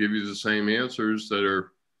tend to give you the same answers that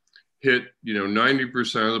are hit, you know,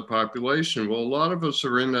 90% of the population. Well, a lot of us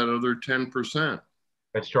are in that other 10%.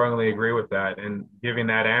 I strongly agree with that. And giving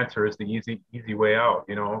that answer is the easy way out,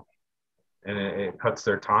 you know, and it cuts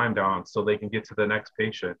their time down so they can get to the next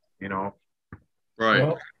patient, you know. Right.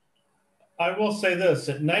 Well, I will say this,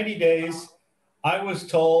 at 90 days, I was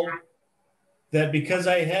told that because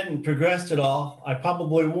I hadn't progressed at all, I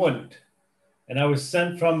probably wouldn't. And I was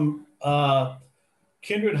sent from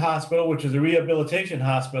Kindred Hospital, which is a rehabilitation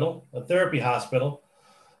hospital, a therapy hospital,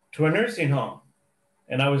 to a nursing home.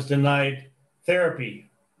 And I was denied therapy.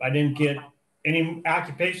 I didn't get any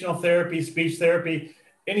occupational therapy, speech therapy,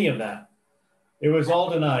 any of that. It was all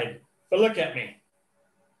denied. But look at me.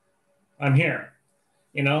 I'm here,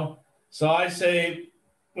 you know? So I say,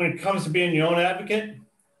 when it comes to being your own advocate,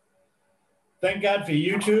 thank God for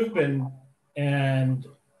YouTube and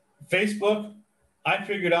Facebook. I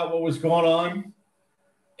figured out what was going on,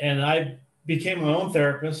 and I became my own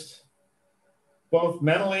therapist, both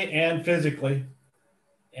mentally and physically.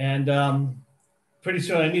 And pretty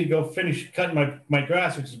soon I need to go finish cutting my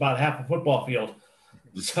grass, which is about half a football field.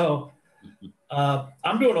 So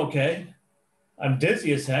I'm doing okay. I'm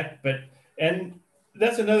dizzy as heck, and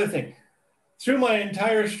that's another thing. Through my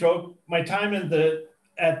entire stroke, my time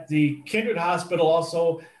at the Kindred Hospital,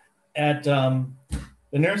 also at the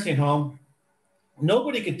nursing home,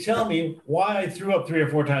 nobody could tell me why I threw up 3 or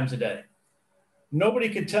 4 times a day. Nobody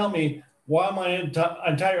could tell me why my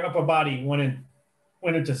entire upper body went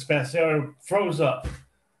into spasm or froze up.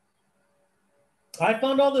 I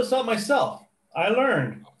found all this out myself. I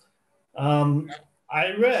learned.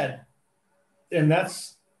 I read. And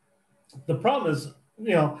that's the problem is,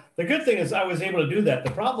 you know, the good thing is I was able to do that.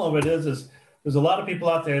 The problem of it is there's a lot of people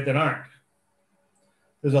out there that aren't.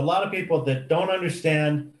 There's a lot of people that don't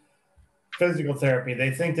understand physical therapy.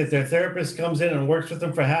 They think that their therapist comes in and works with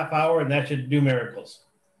them for a half hour and that should do miracles.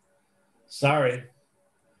 Sorry.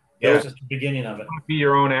 Yeah. That's just the beginning of it. Be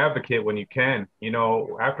your own advocate when you can. You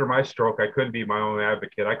know, after my stroke, I couldn't be my own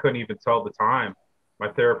advocate. I couldn't even tell the time. My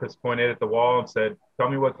therapist pointed at the wall and said, "Tell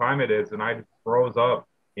me what time it is." And I froze up.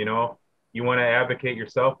 You know, you want to advocate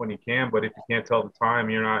yourself when you can, but if you can't tell the time,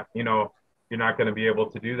 you're not going to be able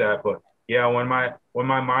to do that. But yeah, when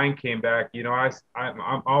my mind came back, you know,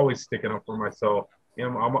 I'm always sticking up for myself. You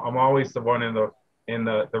know, I'm always the one in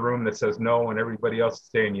the room that says no when everybody else is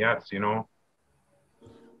saying yes. You know.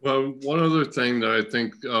 Well, one other thing that I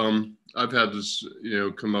think I've had this, you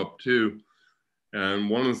know, come up too. And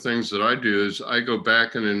one of the things that I do is I go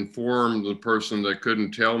back and inform the person that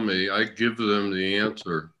couldn't tell me. I give them the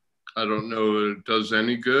answer. I don't know if it does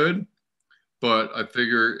any good, but I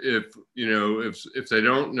figure if they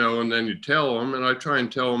don't know and then you tell them, and I try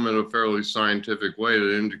and tell them in a fairly scientific way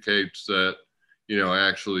that indicates that, you know, I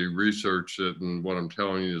actually researched it and what I'm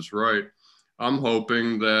telling you is right. I'm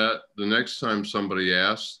hoping that the next time somebody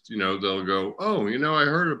asks, you know, they'll go, "Oh, you know, I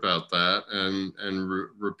heard about that," and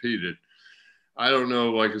repeat it. I don't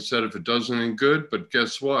know, like I said, if it does anything good, but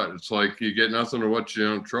guess what? It's like you get nothing to what you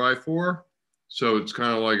don't try for. So it's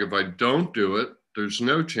kind of like if I don't do it, there's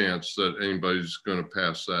no chance that anybody's going to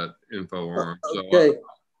pass that info on. Okay.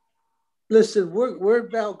 Listen, we're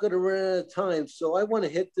about going to run out of time. So I want to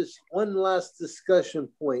hit this one last discussion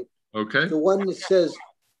point. Okay. The one that says,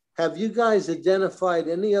 have you guys identified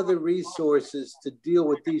any other resources to deal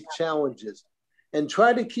with these challenges? And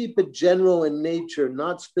try to keep it general in nature,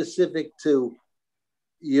 not specific to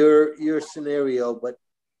your scenario, but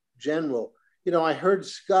general. You know, I heard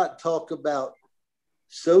Scott talk about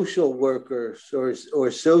social workers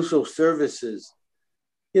or social services.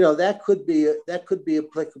 You know, that could be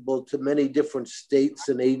applicable to many different states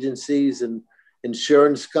and agencies and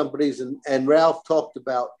insurance companies. And Ralph talked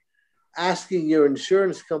about asking your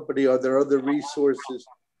insurance company, are there other resources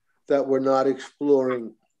that we're not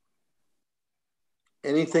exploring?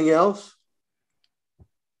 Anything else?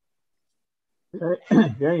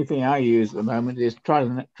 The only thing I use at the moment is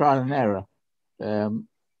trial and error.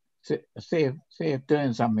 See if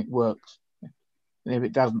doing something works. And if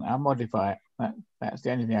it doesn't, I'll modify it. That's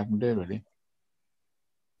the only thing I can do, really.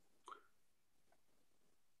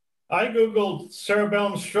 I Googled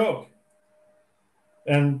cerebellum stroke,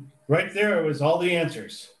 and right there was all the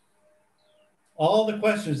answers. All the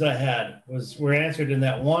questions I had were answered in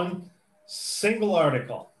that one single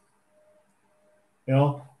article. You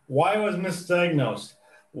know, why I was misdiagnosed,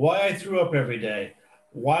 why I threw up every day,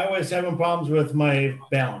 why I was having problems with my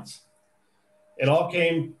balance. It all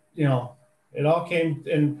came, you know, it all came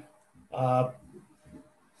in.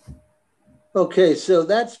 Okay, so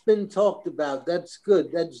that's been talked about. That's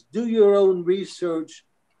good. That's do your own research,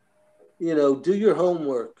 you know, do your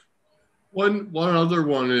homework. One other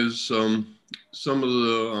one is some of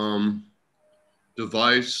the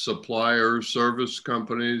device supplier service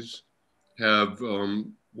companies have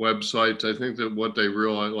websites. I think that what they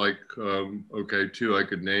really like, okay, two I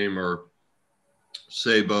could name are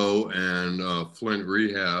Sabo and Flint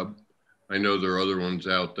Rehab. I know there are other ones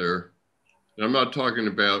out there. And I'm not talking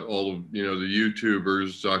about all of, you know, the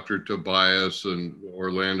YouTubers, Dr. Tobias and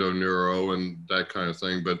Orlando Neuro and that kind of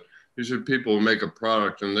thing, but these are people who make a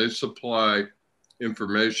product and they supply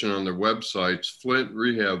information on their websites. Flint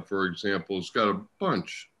Rehab, for example, has got a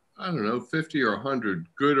bunch, I don't know, 50 or 100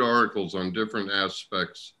 good articles on different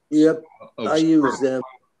aspects. Yep, I use them.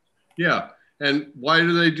 Yeah. And why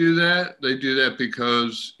do they do that? They do that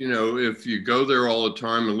because, you know, if you go there all the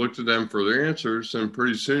time and look to them for their answers, then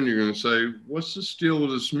pretty soon you're going to say, what's this deal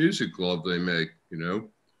with this music glove they make, you know?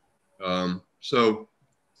 So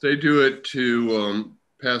they do it to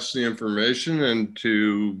pass the information and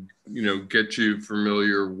to, you know, get you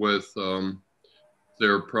familiar with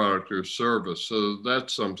their product or service. So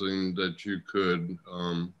that's something that you could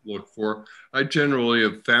look for. I generally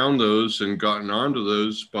have found those and gotten onto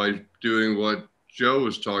those by doing what Joe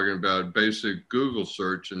was talking about, basic Google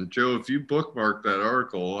search. And Joe, if you bookmark that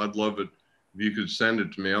article, I'd love it if you could send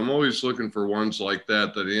it to me. I'm always looking for ones like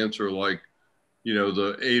that that answer like, you know,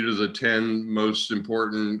 the 8 of the 10 most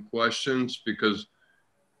important questions, because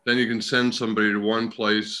then you can send somebody to one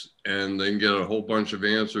place and they can get a whole bunch of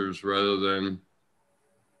answers rather than,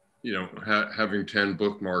 you know, having 10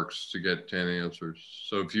 bookmarks to get 10 answers.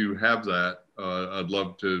 So if you have that, I'd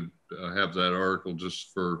love to have that article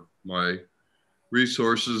just for my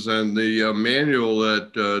resources and the manual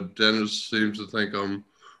that Dennis seems to think I'm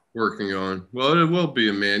working on. Well, it will be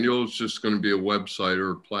a manual. It's just going to be a website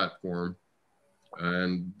or a platform.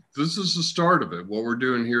 And this is the start of it. What we're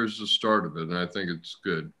doing here is the start of it. And I think it's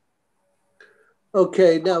good.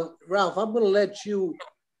 Okay, now, Ralph, I'm going to let you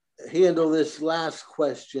handle this last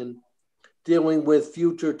question dealing with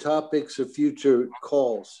future topics or future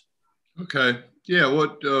calls. Okay. Yeah,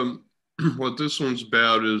 what this one's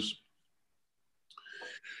about is,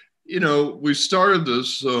 you know, we started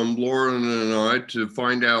this, Lauren and I, to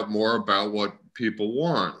find out more about what people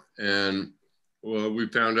want. And well, we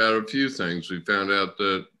found out a few things. We found out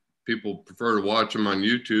that people prefer to watch them on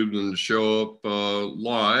YouTube than to show up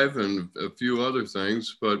live, and a few other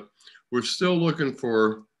things, but we're still looking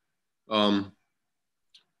for, you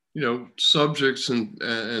know, subjects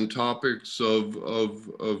and topics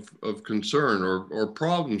of concern or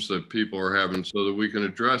problems that people are having so that we can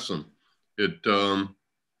address them. It,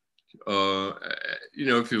 you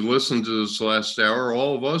know, if you listen to this last hour,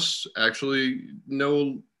 all of us actually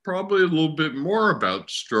know probably a little bit more about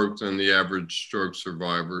stroke than the average stroke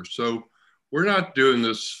survivor. So we're not doing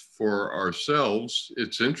this for ourselves.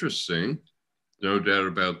 It's interesting, no doubt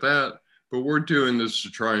about that, but we're doing this to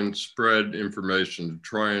try and spread information, to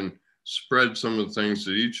try and spread some of the things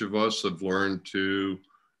that each of us have learned to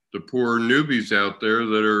the poor newbies out there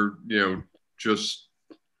that are, you know, just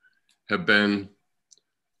have been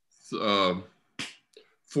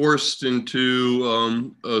forced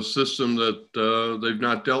into a system that they've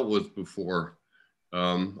not dealt with before.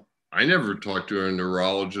 I never talked to a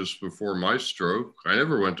neurologist before my stroke. I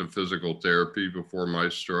never went to physical therapy before my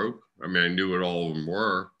stroke. I mean, I knew what all of them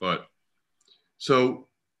were, but so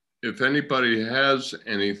if anybody has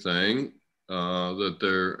anything that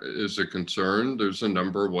there is a concern, there's a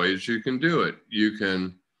number of ways you can do it. You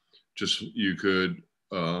could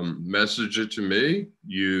message it to me.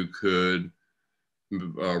 You could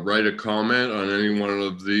write a comment on any one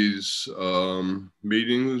of these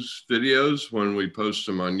meetings videos when we post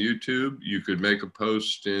them on YouTube. You could make a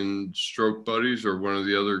post in Stroke Buddies or one of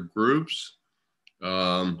the other groups.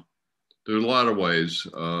 There's a lot of ways.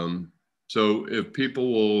 So if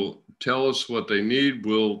people will tell us what they need,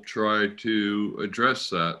 we'll try to address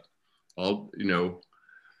that.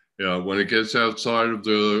 When it gets outside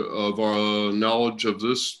of our knowledge of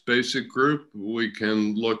this basic group, we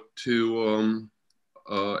can look to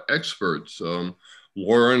experts.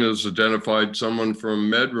 Lauren has identified someone from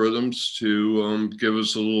Med Rhythms to give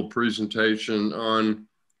us a little presentation on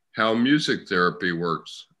how music therapy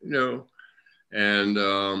works, and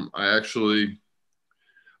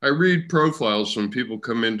I read profiles when people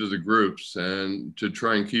come into the groups and to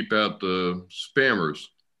try and keep out the spammers.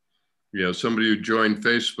 Somebody who joined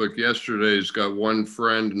Facebook yesterday has got one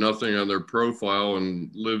friend, nothing on their profile, and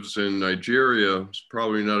lives in Nigeria. It's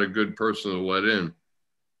probably not a good person to let in.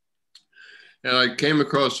 And I came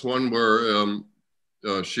across one where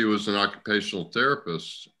she was an occupational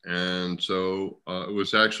therapist. And so it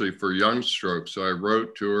was actually for young stroke. So I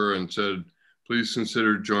wrote to her and said, please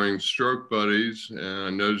consider joining Stroke Buddies. And I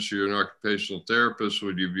noticed you're an occupational therapist.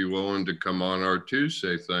 Would you be willing to come on our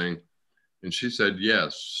Tuesday thing? And she said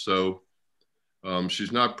yes. So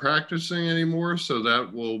she's not practicing anymore. So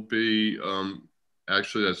that will be,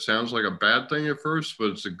 actually, that sounds like a bad thing at first,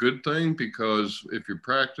 but it's a good thing, because if you're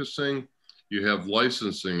practicing, you have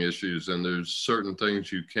licensing issues and there's certain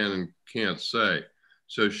things you can and can't say.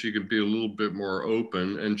 So she could be a little bit more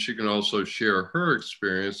open, and she can also share her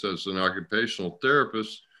experience as an occupational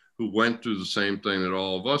therapist who went through the same thing that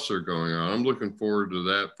all of us are going on. I'm looking forward to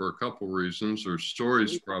that for a couple reasons. Her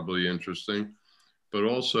story's probably interesting, but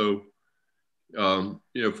also,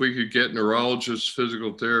 if we could get neurologists,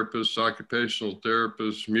 physical therapists, occupational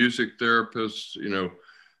therapists, music therapists,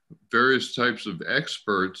 various types of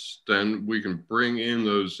experts, then we can bring in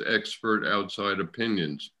those expert outside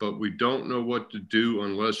opinions. But we don't know what to do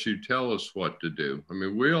unless you tell us what to do. I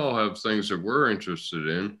mean, we all have things that we're interested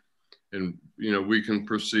in, and we can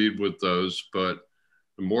proceed with those. But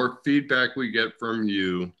the more feedback we get from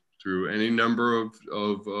you through any number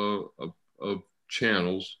of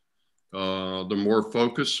channels, the more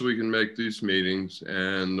focused we can make these meetings,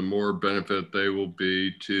 and the more benefit they will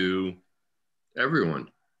be to everyone.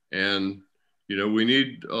 And, we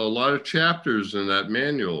need a lot of chapters in that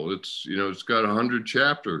manual. It's got 100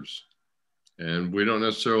 chapters, and we don't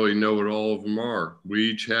necessarily know what all of them are.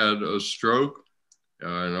 We each had a stroke,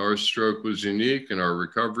 and our stroke was unique, and our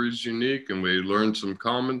recovery is unique, and we learned some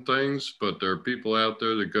common things. But there are people out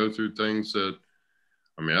there that go through things that,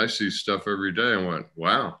 I see stuff every day and went,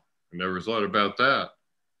 wow, I never thought about that.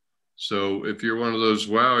 So if you're one of those,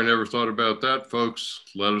 wow, I never thought about that, folks,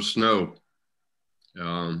 let us know.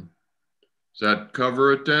 Does that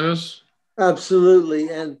cover it, Dennis? Absolutely.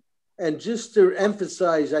 And just to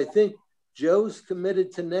emphasize, I think Joe's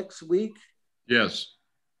committed to next week. Yes.